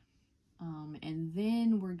 And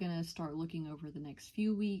then we're going to start looking over the next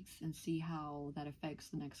few weeks and see how that affects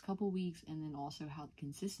the next couple weeks, and then also how the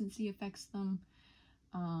consistency affects them.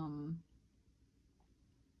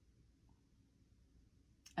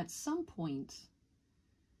 At some point,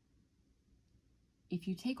 if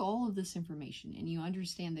you take all of this information and you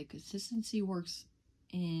understand that consistency works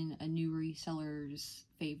in a new reseller's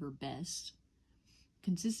favor best,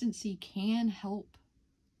 consistency can help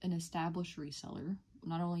an established reseller.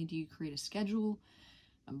 Not only do you create a schedule,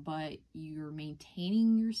 but you're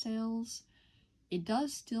maintaining your sales. It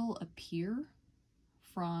does still appear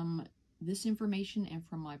from this information and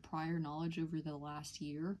from my prior knowledge over the last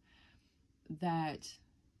year that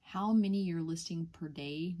how many you're listing per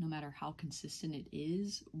day, no matter how consistent it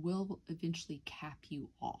is, will eventually cap you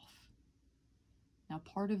off. Now,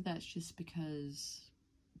 part of that's just because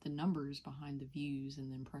the numbers behind the views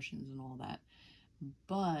and the impressions and all that,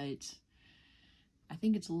 but I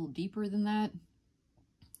think it's a little deeper than that.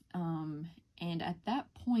 And at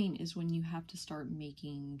that point is when you have to start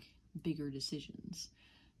making bigger decisions.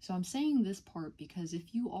 So I'm saying this part because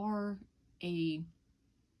if you are a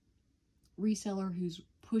reseller who's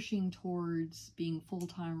pushing towards being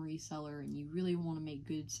full-time reseller and you really want to make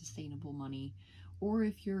good sustainable money, or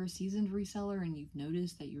if you're a seasoned reseller and you've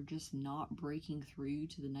noticed that you're just not breaking through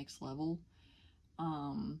to the next level,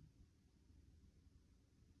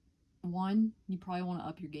 one, you probably want to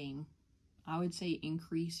up your game. I would say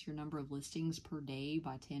increase your number of listings per day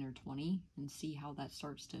by 10 or 20 and see how that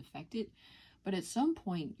starts to affect it. But at some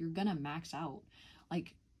point, you're gonna max out.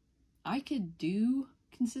 Like, I could do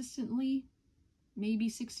consistently maybe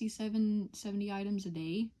 67, 70 items a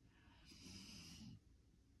day.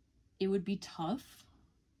 It would be tough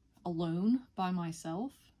alone by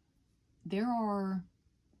myself. There are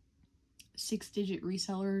 6-digit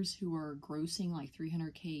resellers who are grossing like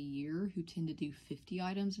 300K a year who tend to do 50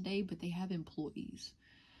 items a day, but they have employees.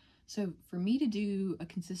 So for me to do a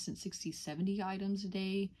consistent 60, 70 items a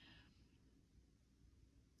day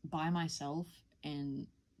by myself and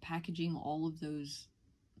packaging all of those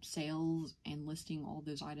sales and listing all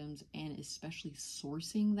those items and especially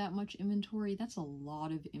sourcing that much inventory, that's a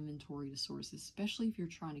lot of inventory to source, especially if you're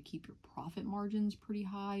trying to keep your profit margins pretty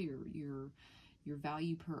high or your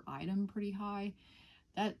value per item pretty high.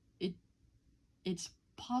 That it's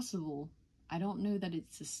possible. I don't know that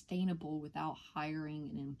it's sustainable without hiring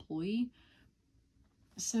an employee.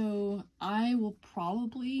 So I will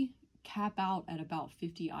probably cap out at about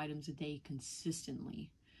 50 items a day consistently,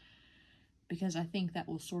 because I think that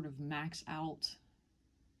will sort of max out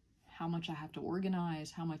how much I have to organize,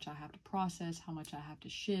 how much I have to process, how much I have to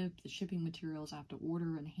ship, the shipping materials I have to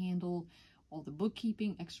order and handle, all the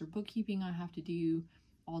bookkeeping, extra bookkeeping I have to do,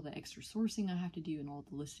 all the extra sourcing I have to do, and all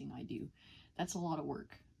the listing I do. That's a lot of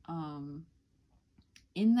work.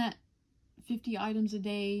 In that 50 items a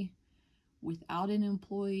day, without an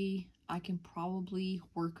employee, I can probably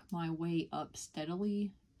work my way up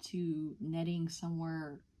steadily to netting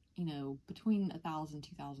somewhere, you know, between $1,000,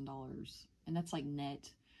 $2,000. And that's like net.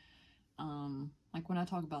 Like when I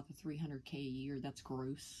talk about the 300K a year, that's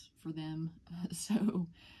gross for them. So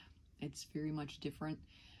it's very much different.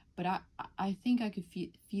 But I think I could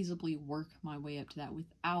feasibly work my way up to that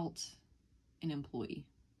without an employee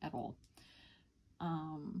at all.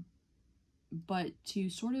 But to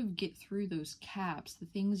sort of get through those caps, the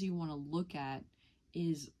things you want to look at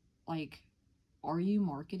is like, are you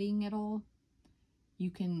marketing at all?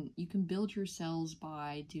 You can build your sales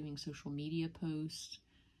by doing social media posts.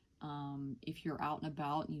 If you're out and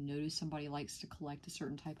about and you notice somebody likes to collect a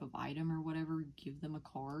certain type of item or whatever, give them a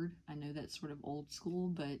card. I know that's sort of old school,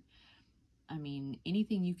 but I mean,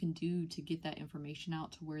 anything you can do to get that information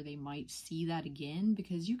out to where they might see that again,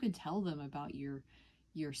 because you can tell them about your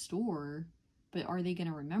store, but are they going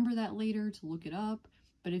to remember that later to look it up?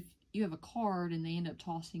 But if you have a card and they end up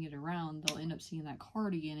tossing it around, they'll end up seeing that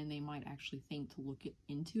card again and they might actually think to look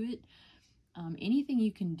into it. Anything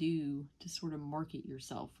you can do to sort of market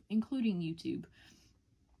yourself, including YouTube.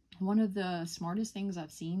 One of the smartest things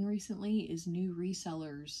I've seen recently is new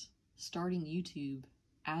resellers starting YouTube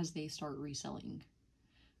as they start reselling.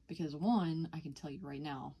 Because one, I can tell you right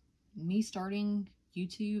now, me starting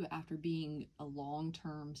YouTube after being a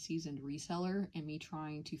long-term seasoned reseller and me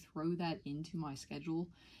trying to throw that into my schedule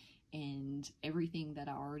and everything that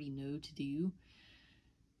I already know to do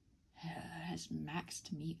has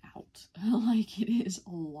maxed me out. Like, it is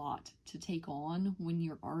a lot to take on when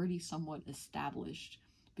you're already somewhat established,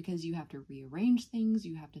 because you have to rearrange things,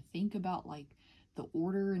 you have to think about like the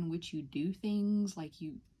order in which you do things, like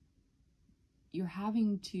you're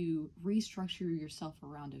having to restructure yourself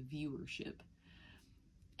around a viewership,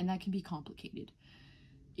 and that can be complicated.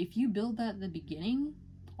 If you build that at the beginning,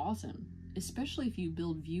 awesome. Especially if you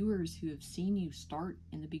build viewers who have seen you start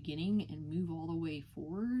in the beginning and move all the way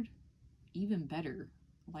forward, even better,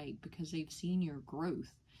 like, because they've seen your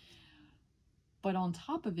growth. But on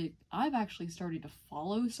top of it, I've actually started to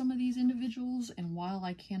follow some of these individuals, and while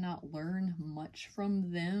I cannot learn much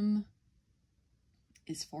from them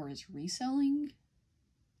as far as reselling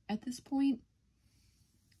at this point,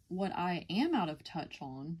 what I am out of touch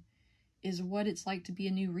on is what it's like to be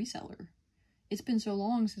a new reseller. It's been so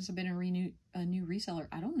long since I've been a new reseller.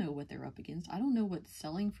 I don't know what they're up against. I don't know what's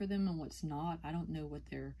selling for them and what's not. I don't know what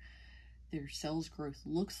their sales growth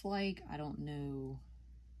looks like. I don't know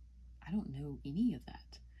any of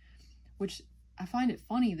that. Which I find it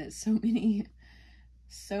funny that so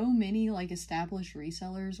many like established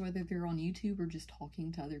resellers, whether they're on YouTube or just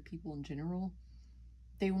talking to other people in general,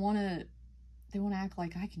 they want to act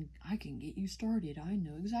like I can get you started. I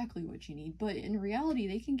know exactly what you need. But in reality,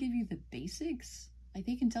 they can give you the basics Like,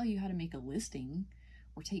 they can tell you how to make a listing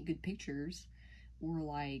or take good pictures or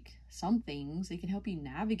like some things. They can help you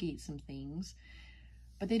navigate some things,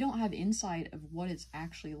 but they don't have insight of what it's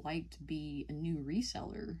actually like to be a new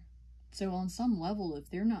reseller. So on some level, if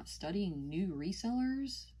they're not studying new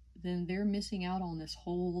resellers, then they're missing out on this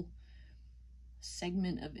whole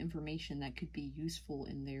segment of information that could be useful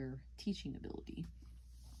in their teaching ability.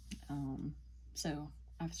 So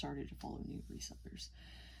I've started to follow new resellers.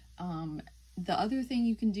 The other thing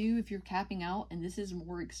you can do if you're capping out, and this is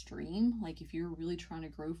more extreme, like if you're really trying to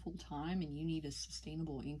grow full time and you need a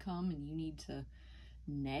sustainable income and you need to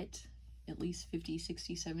net at least 50,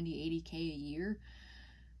 60, 70, 80K a year,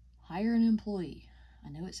 hire an employee. I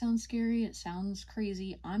know it sounds scary, it sounds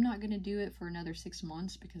crazy. I'm not going to do it for another 6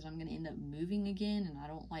 months because I'm going to end up moving again, and I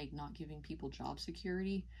don't like not giving people job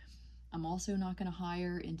security. I'm also not going to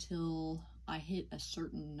hire until I hit a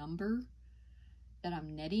certain number that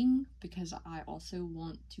I'm netting, because I also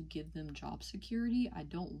want to give them job security. I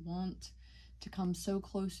don't want to come so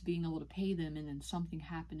close to being able to pay them and then something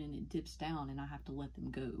happen and it dips down and I have to let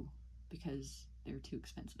them go because they're too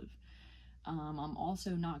expensive. I'm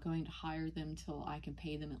also not going to hire them till I can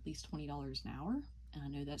pay them at least $20 an hour. And I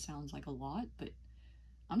know that sounds like a lot, but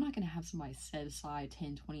I'm not going to have somebody set aside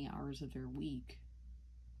 10, 20 hours of their week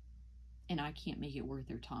and I can't make it worth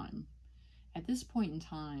their time. At this point in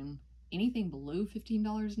time, anything below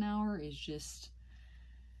 $15 an hour is just,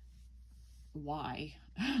 why?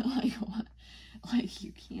 Like, what? Like,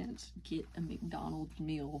 you can't get a McDonald's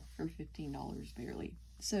meal for $15 barely.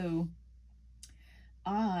 So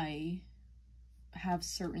I have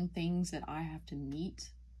certain things that I have to meet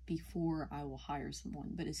before I will hire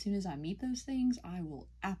someone. But as soon as I meet those things, I will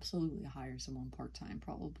absolutely hire someone part-time,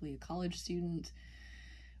 probably a college student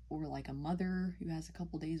or like a mother who has a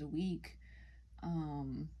couple days a week.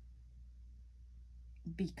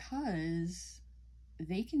 Because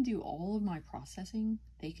they can do all of my processing.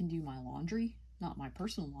 They can do my laundry, not my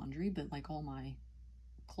personal laundry, but like all my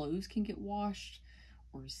clothes can get washed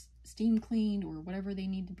or steam cleaned or whatever they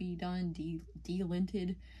need to be done,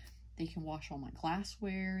 de-linted. They can wash all my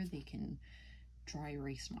glassware. They can dry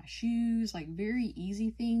erase my shoes, like very easy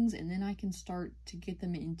things. And then I can start to get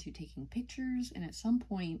them into taking pictures. And at some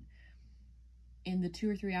point in the 2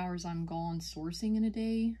 or 3 hours I'm gone sourcing in a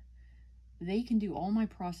day, they can do all my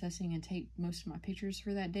processing and take most of my pictures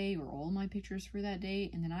for that day or all my pictures for that day.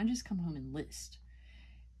 And then I just come home and list.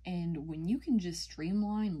 And when you can just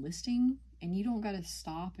streamline listing and you don't got to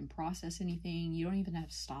stop and process anything, you don't even have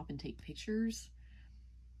to stop and take pictures,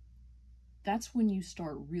 that's when you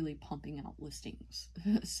start really pumping out listings.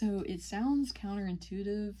 So it sounds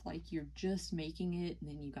counterintuitive, like you're just making it and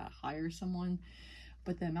then you got to hire someone.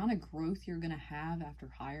 But the amount of growth you're going to have after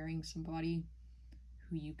hiring somebody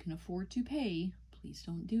who you can afford to pay, please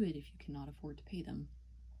don't do it if you cannot afford to pay them,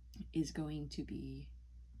 is going to be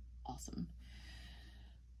awesome.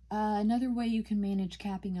 Another way you can manage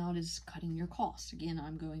capping out is cutting your costs. Again,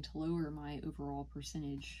 I'm going to lower my overall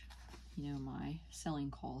percentage, my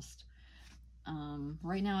selling cost.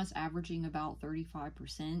 Right now it's averaging about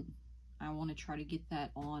 35%. I want to try to get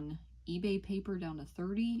that on eBay paper down to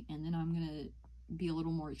 30, and then I'm going to be a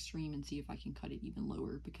little more extreme and see if I can cut it even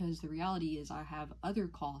lower, because the reality is I have other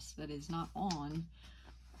costs that is not on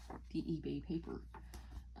the eBay paper.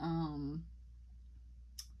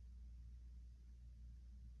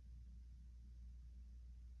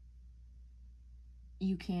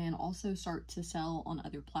 You can also start to sell on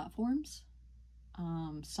other platforms.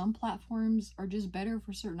 Some platforms are just better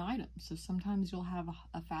for certain items. So sometimes you'll have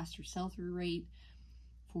a faster sell-through rate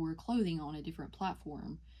for clothing on a different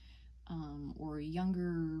platform, or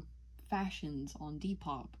younger fashions on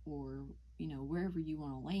Depop, or, wherever you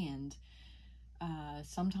want to land.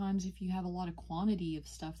 Sometimes if you have a lot of quantity of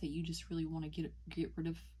stuff that you just really want to get rid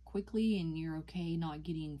of quickly and you're okay not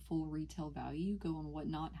getting full retail value, go on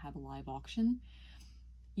Whatnot, have a live auction.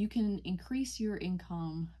 You can increase your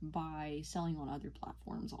income by selling on other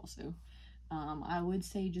platforms also. I would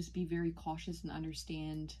say just be very cautious and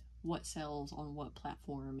understand what sells on what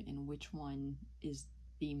platform and which one is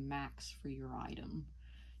the max for your item.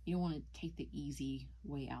 You don't want to take the easy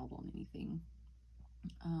way out on anything.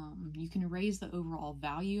 You can raise the overall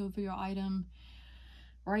value of your item.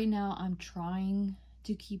 Right now, I'm trying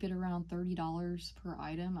to keep it around $30 per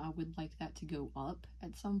item. I would like that to go up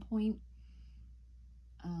at some point.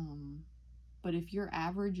 But if your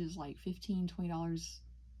average is like $15, $20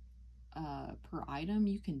 per item,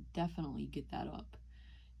 you can definitely get that up.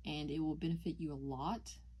 And it will benefit you a lot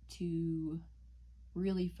to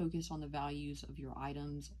really focus on the values of your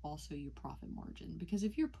items, also your profit margin. Because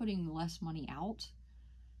if you're putting less money out,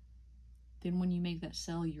 then when you make that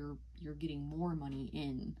sale, you're getting more money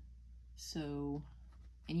in. So,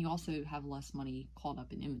 and you also have less money caught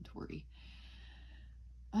up in inventory.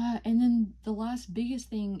 And then the last biggest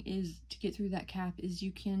thing is to get through that cap is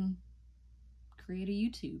you can create a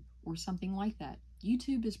YouTube or something like that.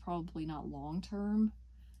 YouTube is probably not long-term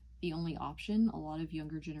the only option. A lot of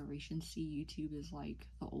younger generations see YouTube as like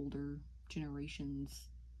the older generation's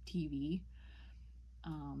TV.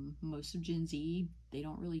 Most of Gen Z, they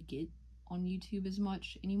don't really get on YouTube as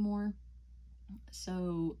much anymore.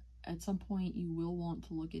 So at some point you will want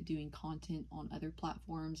to look at doing content on other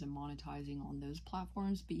platforms and monetizing on those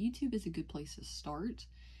platforms, but YouTube is a good place to start.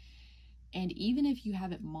 And even if you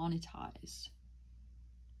haven't monetized,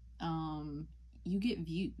 you get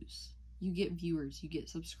views, you get viewers, you get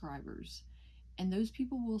subscribers, and those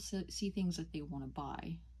people will see things that they want to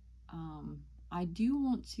buy. I do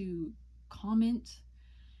want to comment,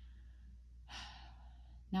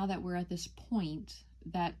 now that we're at this point,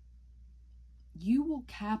 that you will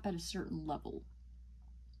cap at a certain level.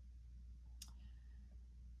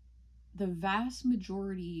 The vast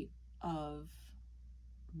majority of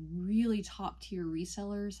really top tier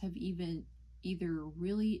resellers have either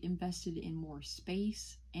really invested in more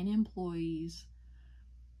space and employees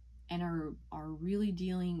and are really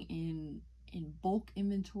dealing in bulk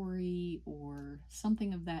inventory or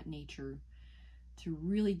something of that nature to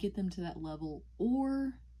really get them to that level,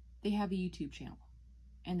 or they have a YouTube channel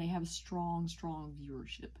and they have a strong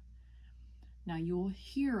viewership. Now you'll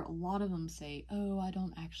hear a lot of them say, oh, I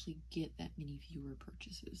don't actually get that many viewer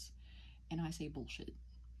purchases. And I say bullshit.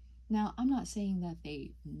 Now, I'm not saying that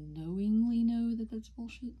they knowingly know that that's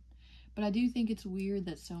bullshit, but I do think it's weird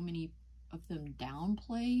that so many of them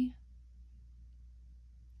downplay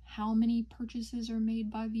how many purchases are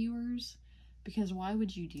made by viewers, because why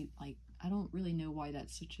would you do, like, I don't really know why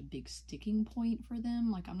that's such a big sticking point for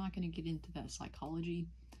them. Like, I'm not going to get into that psychology,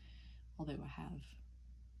 although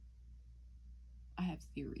I have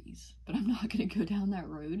theories, but I'm not going to go down that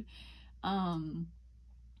road.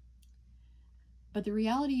 But the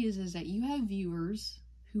reality is that you have viewers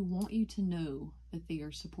who want you to know that they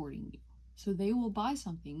are supporting you. So they will buy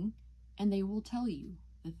something and they will tell you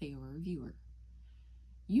that they are a viewer.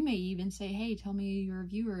 You may even say, hey, tell me you're a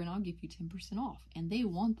viewer and I'll give you 10% off. And they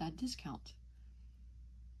want that discount.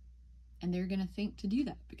 And they're going to think to do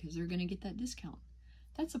that because they're going to get that discount.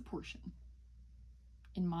 That's a portion.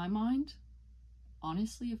 In my mind,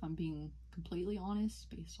 honestly, if I'm being completely honest,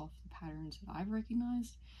 based off the patterns that I've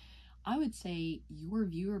recognized, I would say your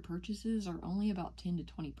viewer purchases are only about 10 to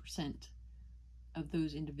 20% of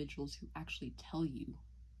those individuals who actually tell you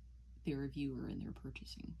they're a viewer and they're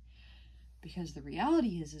purchasing. Because the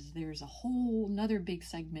reality is there's a whole nother big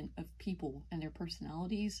segment of people and their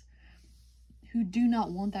personalities who do not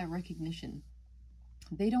want that recognition.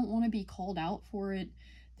 They don't want to be called out for it.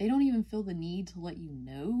 They don't even feel the need to let you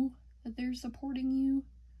know that they're supporting you.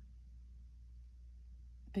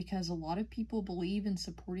 Because a lot of people believe in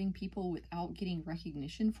supporting people without getting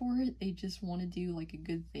recognition for it. They just want to do like a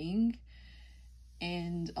good thing.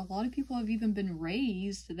 And a lot of people have even been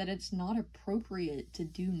raised that it's not appropriate to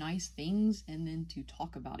do nice things and then to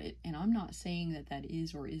talk about it. And I'm not saying that that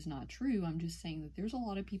is or is not true. I'm just saying that there's a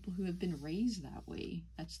lot of people who have been raised that way.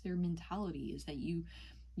 That's their mentality, is that you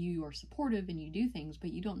are supportive and you do things,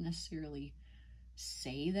 but you don't necessarily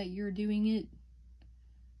say that you're doing it.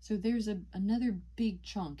 So there's another big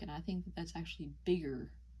chunk, and I think that that's actually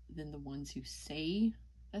bigger than the ones who say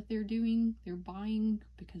that they're buying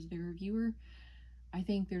because they're a viewer. I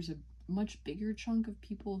think there's a much bigger chunk of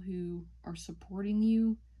people who are supporting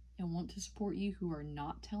you and want to support you who are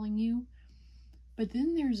not telling you. But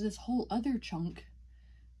then there's this whole other chunk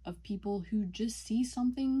of people who just see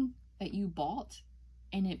something that you bought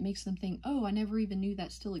and it makes them think, oh, I never even knew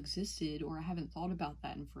that still existed, or I haven't thought about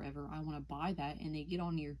that in forever. I want to buy that. And they get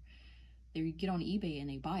on eBay and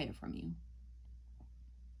they buy it from you.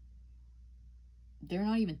 They're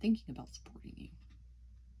not even thinking about supporting you.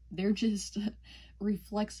 They're just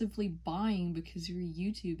reflexively buying because your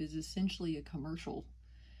YouTube is essentially a commercial.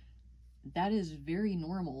 That is very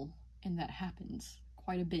normal, and that happens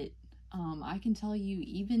quite a bit. I can tell you,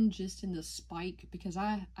 even just in the spike, because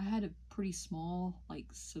I had a pretty small like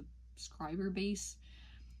subscriber base,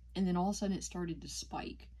 and then all of a sudden it started to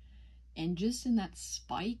spike. And just in that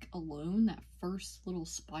spike alone, that first little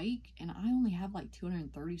spike, and I only have like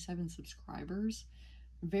 237 subscribers,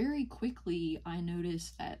 very quickly I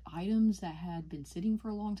noticed that items that had been sitting for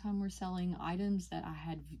a long time were selling. Items that I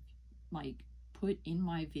had like put in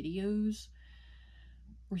my videos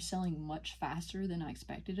were selling much faster than I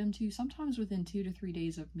expected them to, sometimes within 2 to 3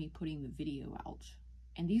 days of me putting the video out.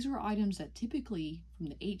 And these were items that typically, from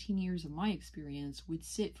the 18 years of my experience, would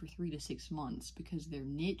sit for 3 to 6 months because they're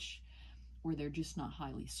niche, or they're just not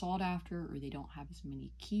highly sought after, or they don't have as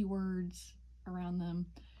many keywords around them.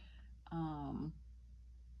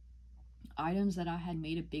 Items that I had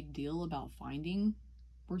made a big deal about finding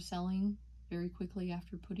were selling very quickly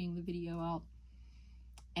after putting the video out.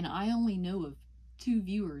 And I only know of 2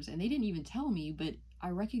 viewers, and they didn't even tell me, but I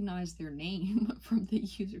recognize their name from the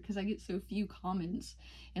user because I get so few comments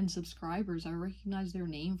and subscribers. I recognize their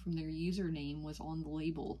name from their username was on the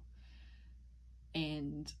label.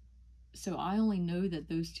 And so I only know that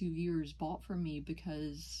those 2 viewers bought from me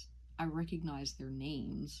because I recognized their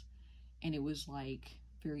names, and it was like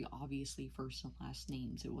very obviously first and last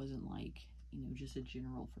names. It wasn't like, you know, just a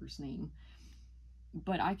general first name.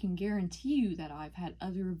 But I can guarantee you that I've had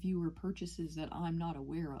other viewer purchases that I'm not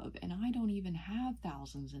aware of, and I don't even have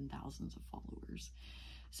thousands and thousands of followers.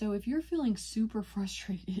 So if you're feeling super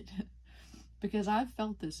frustrated, because I've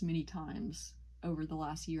felt this many times over the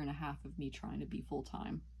last 1.5 years of me trying to be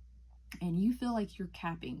full-time, and you feel like you're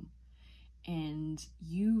capping, and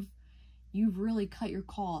you've really cut your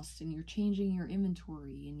costs, and you're changing your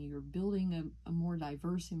inventory, and you're building a more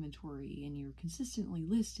diverse inventory, and you're consistently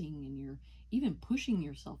listing, and you're even pushing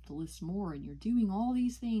yourself to list more, and you're doing all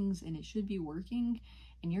these things, and it should be working,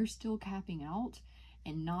 and you're still capping out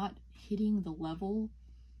and not hitting the level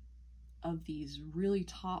of these really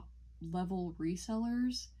top level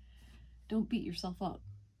resellers, don't beat yourself up,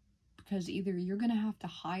 because either you're going to have to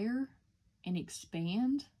hire and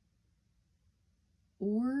expand,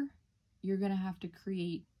 or you're going to have to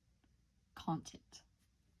create content.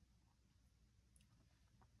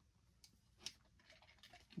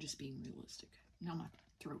 I'm just being realistic. Now my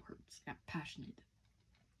throat hurts. I got passionate.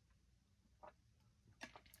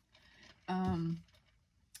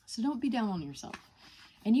 So don't be down on yourself.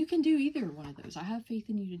 And you can do either one of those. I have faith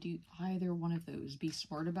in you to do either one of those. Be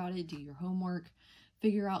smart about it. Do your homework.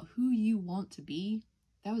 Figure out who you want to be.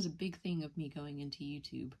 That was a big thing of me going into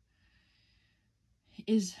YouTube.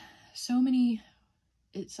 Is so many,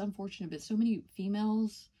 it's unfortunate, but so many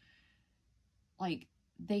females, like,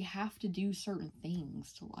 they have to do certain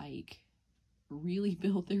things to, like, really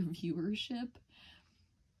build their viewership.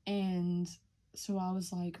 And so I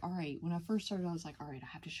was like, all right, when I first started, I was like, all right, I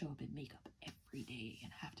have to show up in makeup every day,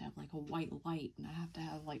 and I have to have, like, a white light, and I have to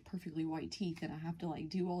have, like, perfectly white teeth, and I have to, like,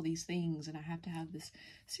 do all these things, and I have to have this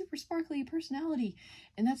super sparkly personality,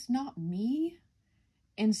 and that's not me.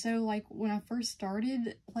 And so, like, when I first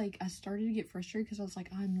started, like, I started to get frustrated because I was like,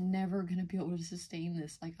 I'm never going to be able to sustain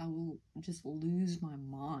this. Like, I will just lose my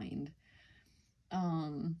mind.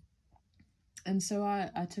 And so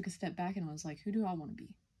I took a step back and I was like, who do I want to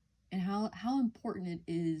be? And how important it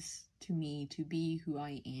is to me to be who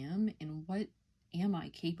I am, and what am I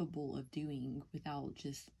capable of doing without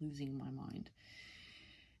just losing my mind.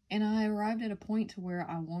 And I arrived at a point to where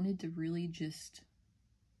I wanted to really just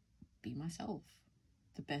be myself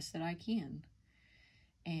the best that I can.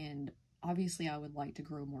 And obviously I would like to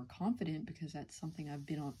grow more confident, because that's something I've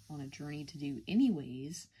been on a journey to do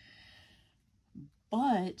anyways.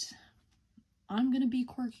 But I'm going to be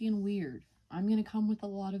quirky and weird. I'm going to come with a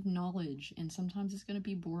lot of knowledge, and sometimes it's going to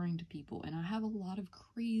be boring to people. And I have a lot of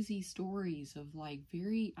crazy stories of, like,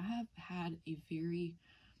 I have had a very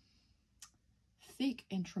thick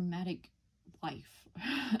and traumatic life.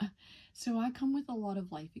 So I come with a lot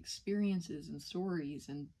of life experiences and stories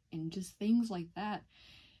and just things like that.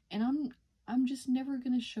 And I'm just never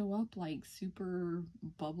going to show up, like, super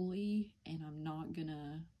bubbly, and I'm not going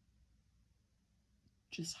to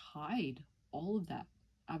just hide all of that.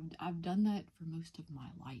 I've done that for most of my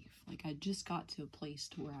life. Like, I just got to a place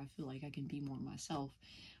to where I feel like I can be more myself.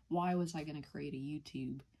 Why was I going to create a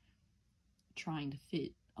YouTube trying to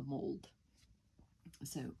fit a mold?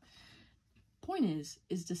 So, point is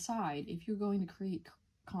decide if you're going to create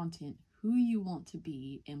content, who you want to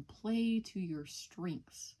be, and play to your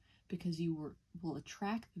strengths, because you will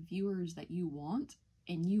attract the viewers that you want,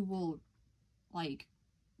 and you will, like,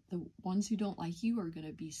 the ones who don't like you are going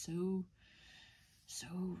to be so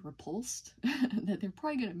repulsed that they're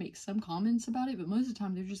probably going to make some comments about it, but most of the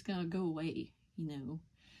time they're just going to go away, you know.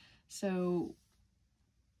 So,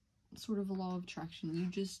 sort of a law of attraction. You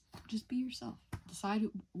just be yourself. Decide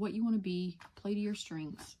what you want to be, play to your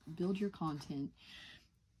strengths, build your content,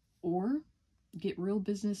 or get real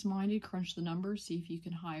business minded, crunch the numbers, see if you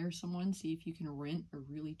can hire someone, see if you can rent a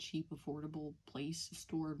really cheap, affordable place to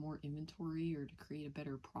store more inventory, or to create a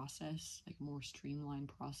better process, like a more streamlined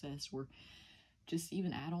process, or just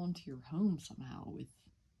even add on to your home somehow with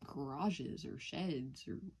garages or sheds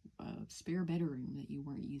or a spare bedroom that you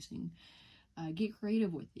weren't using. Get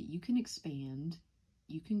creative with it. You can expand.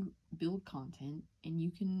 you can build content and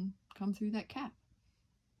you can come through that cap.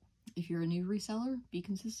 If you're a new reseller, be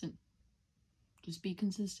consistent. Just be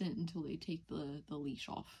consistent until they take the leash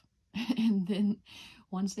off. And then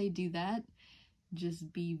once they do that,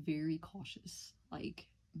 just be very cautious. Like,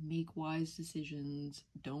 make wise decisions.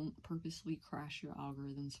 Don't purposely crash your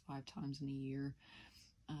algorithms 5 times in a year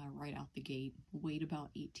right out the gate. Wait about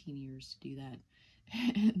 18 years to do that.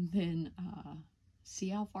 And then see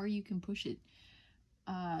how far you can push it.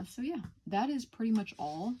 So yeah, that is pretty much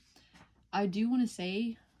all. I do want to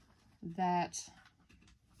say that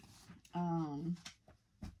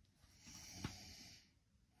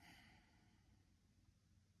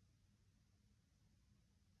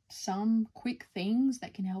some quick things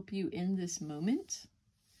that can help you in this moment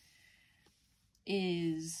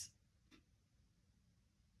is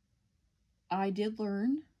I did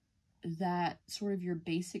learn that sort of your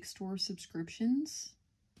basic store subscriptions,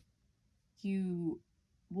 you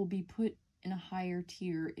will be put in a higher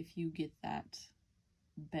tier if you get that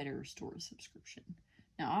better store subscription.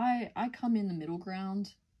 Now, I come in the middle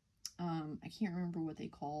ground. I can't remember what they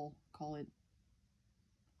call it.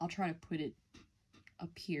 I'll try to put it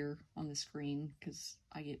up here on the screen because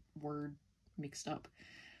I get word mixed up.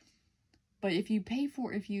 But if you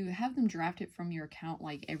have them draft it from your account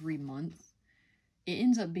like every month, it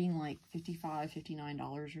ends up being like $55,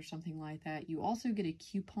 $59 or something like that. You also get a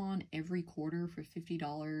coupon every quarter for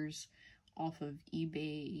 $50 off of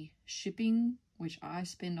eBay shipping, which I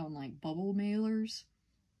spend on like bubble mailers.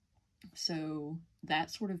 So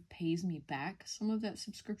that sort of pays me back some of that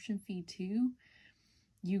subscription fee too.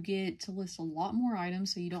 You get to list a lot more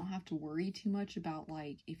items, so you don't have to worry too much about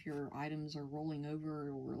like if your items are rolling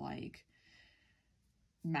over or like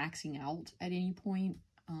maxing out at any point,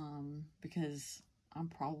 because I'm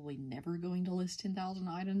probably never going to list 10,000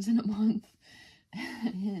 items in a month.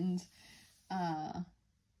 And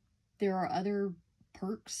there are other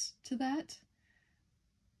perks to that,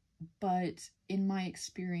 but in my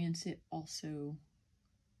experience, it also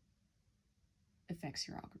affects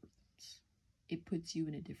your algorithms. It puts you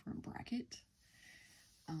in a different bracket,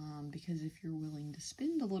 because if you're willing to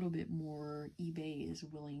spend a little bit more, eBay is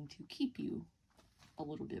willing to keep you a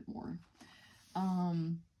little bit more.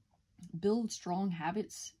 Build strong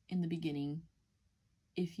habits in the beginning.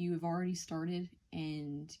 If you have already started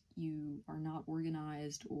and you are not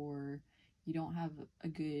organized, or you don't have a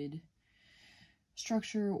good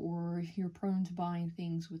structure, or you're prone to buying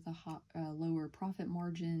things with a lower profit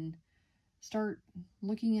margin, start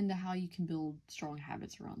looking into how you can build strong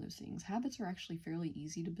habits around those things. Habits are actually fairly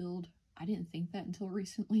easy to build. I didn't think that until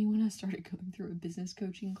recently when I started going through a business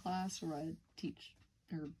coaching class where I teach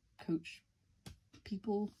or coach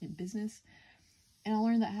people in business. And I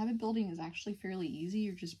learned that habit building is actually fairly easy.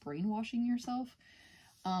 You're just brainwashing yourself.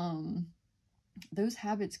 Those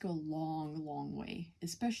habits go a long, long way,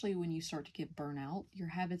 especially when you start to get burnout. Your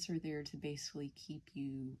habits are there to basically keep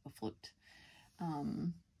you afloat.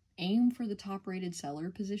 Aim for the top rated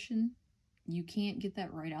seller position. You can't get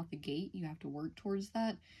that right out the gate. You have to work towards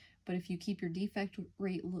that. But if you keep your defect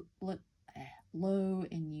rate low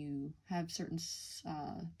and you have certain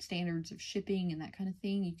standards of shipping and that kind of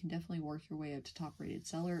thing, you can definitely work your way up to top rated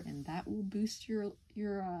seller, and that will boost your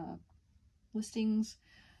listings.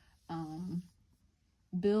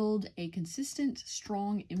 Build a consistent,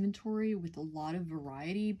 strong inventory with a lot of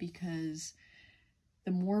variety, because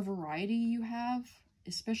the more variety you have,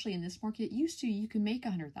 especially in this market, you can make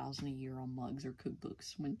 $100,000 a year on mugs or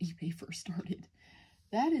cookbooks when eBay first started.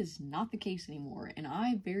 That is not the case anymore, and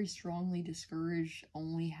I very strongly discourage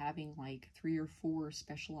only having like 3 or 4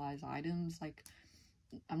 specialized items. Like,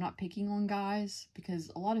 I'm not picking on guys,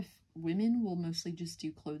 because a lot of women will mostly just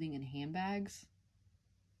do clothing and handbags.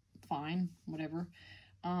 Fine, whatever.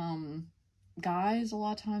 Guys, a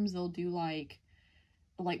lot of times they'll do like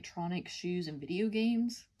electronic, shoes, and video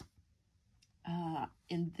games.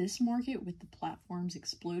 In this market, with the platforms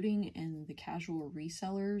exploding and the casual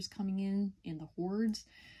resellers coming in the hordes,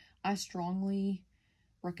 I strongly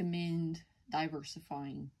recommend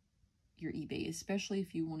diversifying your eBay, especially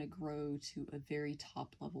if you want to grow to a very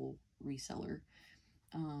top level reseller.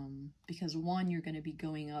 Because one, you're going to be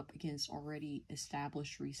going up against already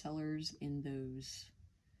established resellers in those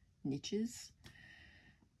niches,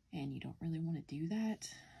 and you don't really want to do that.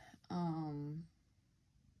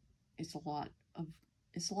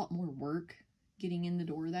 It's a lot more work getting in the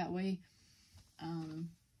door that way.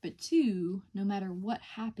 But two, no matter what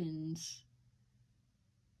happens,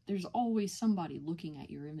 there's always somebody looking at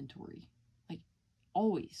your inventory. Like,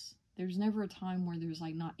 always. There's never a time where there's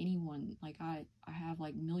like not anyone. Like, I have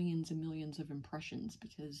like millions and millions of impressions,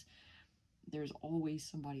 because there's always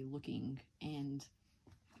somebody looking. And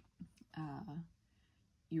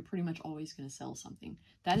you're pretty much always going to sell something.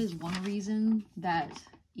 That is one reason that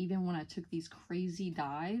even when I took these crazy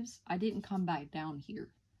dives, I didn't come back down here.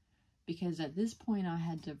 Because at this point, I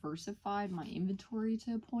had diversified my inventory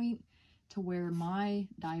to a point to where my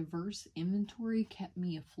diverse inventory kept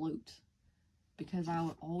me afloat. Because I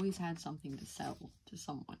always had something to sell to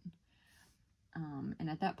someone. And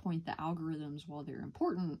at that point, the algorithms, while they're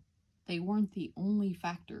important, they weren't the only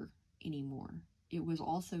factor anymore. It was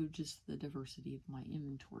also just the diversity of my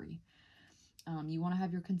inventory. You want to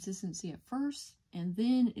have your consistency at first, and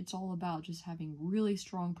then it's all about just having really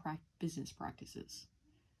strong business practices.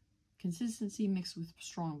 Consistency mixed with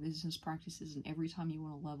strong business practices, and every time you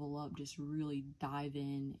want to level up, just really dive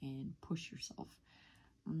in and push yourself.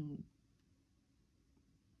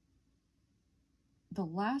 The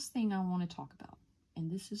last thing I want to talk about, and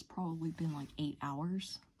this has probably been like 8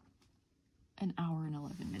 hours, an hour and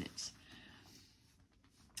 11 minutes,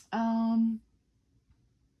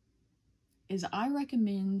 is I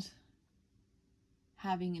recommend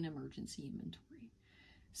having an emergency inventory.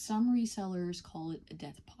 Some resellers call it a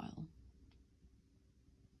death pile.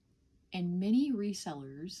 And many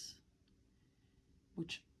resellers,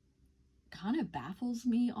 which kind of baffles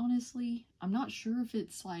me, honestly. I'm not sure if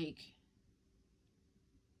it's like,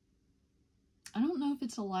 I don't know if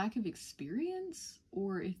it's a lack of experience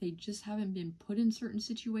or if they just haven't been put in certain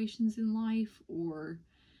situations in life, or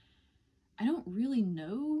I don't really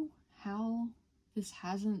know how this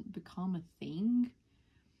hasn't become a thing.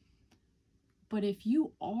 But if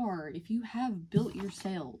you have built your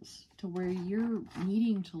sales to where you're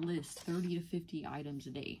needing to list 30 to 50 items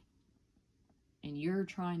a day, and you're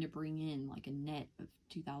trying to bring in like a net of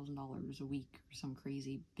 $2,000 a week or some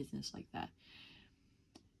crazy business like that,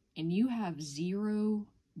 and you have zero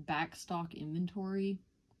backstock inventory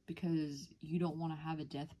because you don't want to have a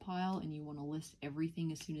death pile and you want to list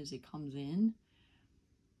everything as soon as it comes in,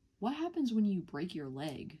 what happens when you break your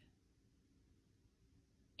leg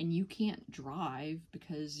and you can't drive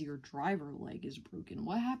because your driver leg is broken?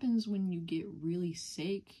 What happens when you get really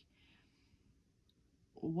sick?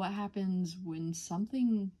 What happens when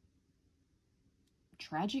something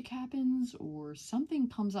tragic happens or something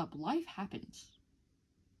comes up? Life happens.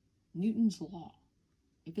 Newton's law.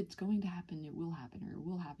 If it's going to happen, it will happen, or it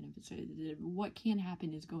will happen. If it's what can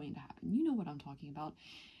happen is going to happen. You know what I'm talking about.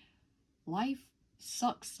 Life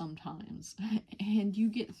sucks sometimes, and you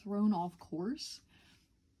get thrown off course.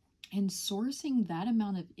 And sourcing that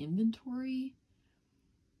amount of inventory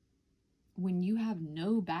when you have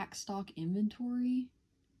no backstock inventory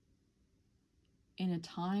in a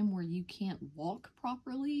time where you can't walk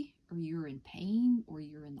properly, or you're in pain, or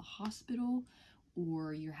you're in the hospital,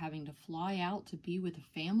 or you're having to fly out to be with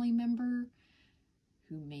a family member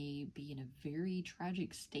who may be in a very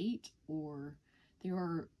tragic state, or there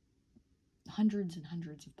are hundreds and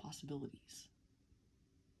hundreds of possibilities.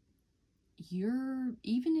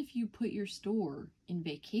 Even if you put your store in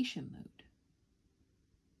vacation mode,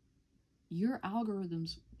 your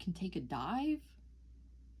algorithms can take a dive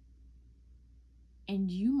and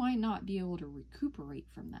you might not be able to recuperate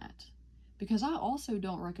from that. Because I also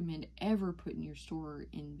don't recommend ever putting your store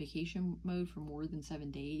in vacation mode for more than 7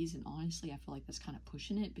 days. And honestly, I feel like that's kind of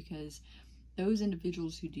pushing it, because those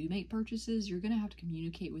individuals who do make purchases, you're going to have to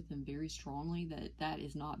communicate with them very strongly that that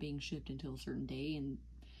is not being shipped until a certain day. And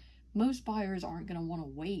most buyers aren't going to want to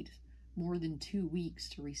wait more than 2 weeks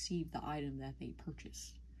to receive the item that they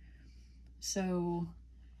purchased. So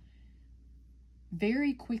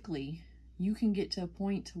very quickly, you can get to a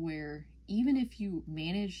point to where even if you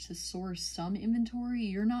manage to source some inventory,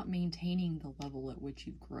 you're not maintaining the level at which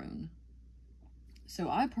you've grown. So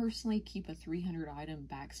I personally keep a 300 item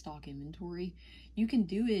backstock inventory. You can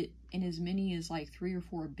do it in as many as like 3 or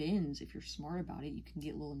 4 bins if you're smart about it. You can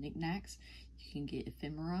get little knickknacks, you can get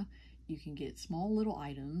ephemera, you can get small little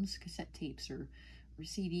items, cassette tapes or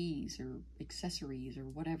CDs or accessories or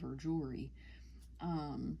whatever, jewelry.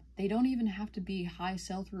 They don't even have to be high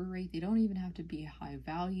sell-through rate. They don't even have to be high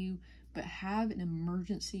value, but have an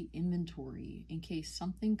emergency inventory in case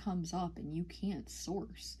something comes up and you can't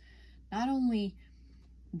source. Not only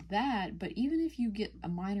that, but even if you get a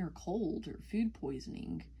minor cold or food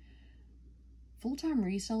poisoning, full-time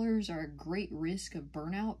resellers are at great risk of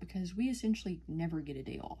burnout because we essentially never get a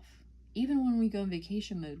day off. Even when we go in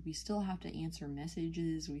vacation mode, we still have to answer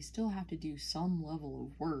messages. We still have to do some level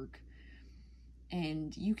of work.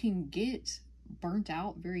 And you can get burnt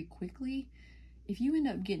out very quickly if you end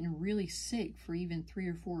up getting really sick for even 3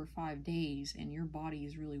 or 4 or 5 days and your body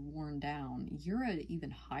is really worn down. You're at an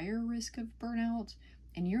even higher risk of burnout,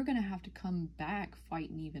 and you're going to have to come back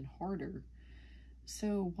fighting even harder.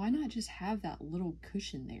 So why not just have that little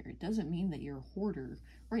cushion there? It doesn't mean that you're a hoarder.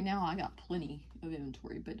 Right now I got plenty of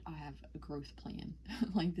inventory, but I have a growth plan.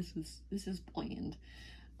 Like this is planned.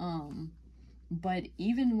 But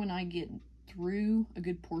even when I get through a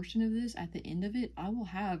good portion of this, at the end of it, I will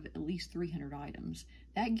have at least 300 items.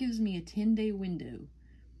 That gives me a 10-day window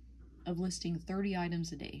of listing 30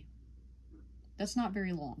 items a day. That's not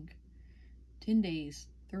very long. 10 days,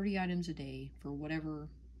 30 items a day for whatever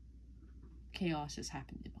chaos has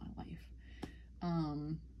happened in my life.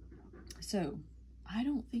 So I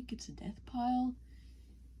don't think it's a death pile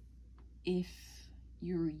if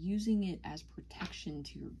you're using it as protection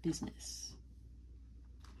to your business.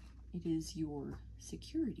 It is your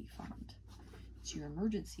security fund. It's your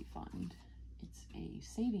emergency fund. It's a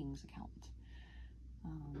savings account.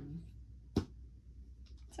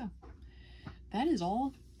 So that is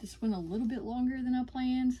all. This went a little bit longer than I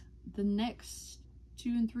planned. The next 2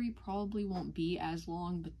 and 3 probably won't be as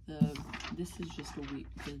long, but this is just a weird,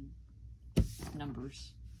 the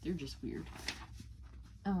numbers, they're just weird.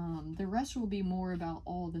 The rest will be more about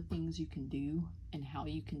all the things you can do and how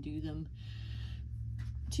you can do them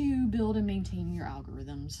to build and maintain your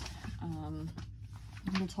algorithms.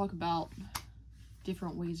 We'll talk about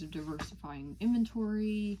different ways of diversifying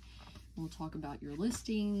inventory. We'll talk about your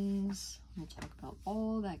listings. We'll talk about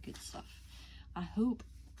all that good stuff. I hope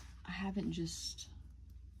I haven't just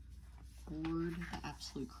bored the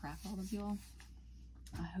absolute crap out of y'all.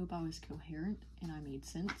 I hope I was coherent and I made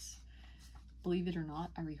sense. Believe it or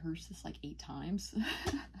not, I rehearsed this like 8 times.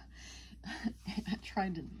 I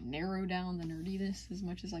tried to narrow down the nerdiness as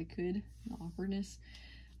much as I could, the awkwardness.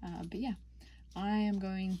 But yeah, I am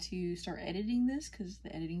going to start editing this because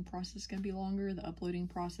the editing process is going to be longer. The uploading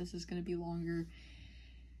process is going to be longer.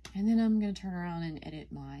 And then I'm going to turn around and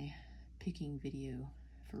edit my picking video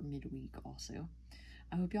for midweek also.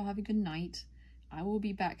 I hope y'all have a good night. I will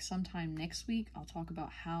be back sometime next week. I'll talk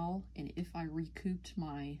about how and if I recouped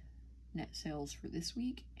my net sales for this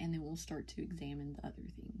week, and then we'll start to examine the other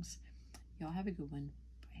things. Y'all have a good one.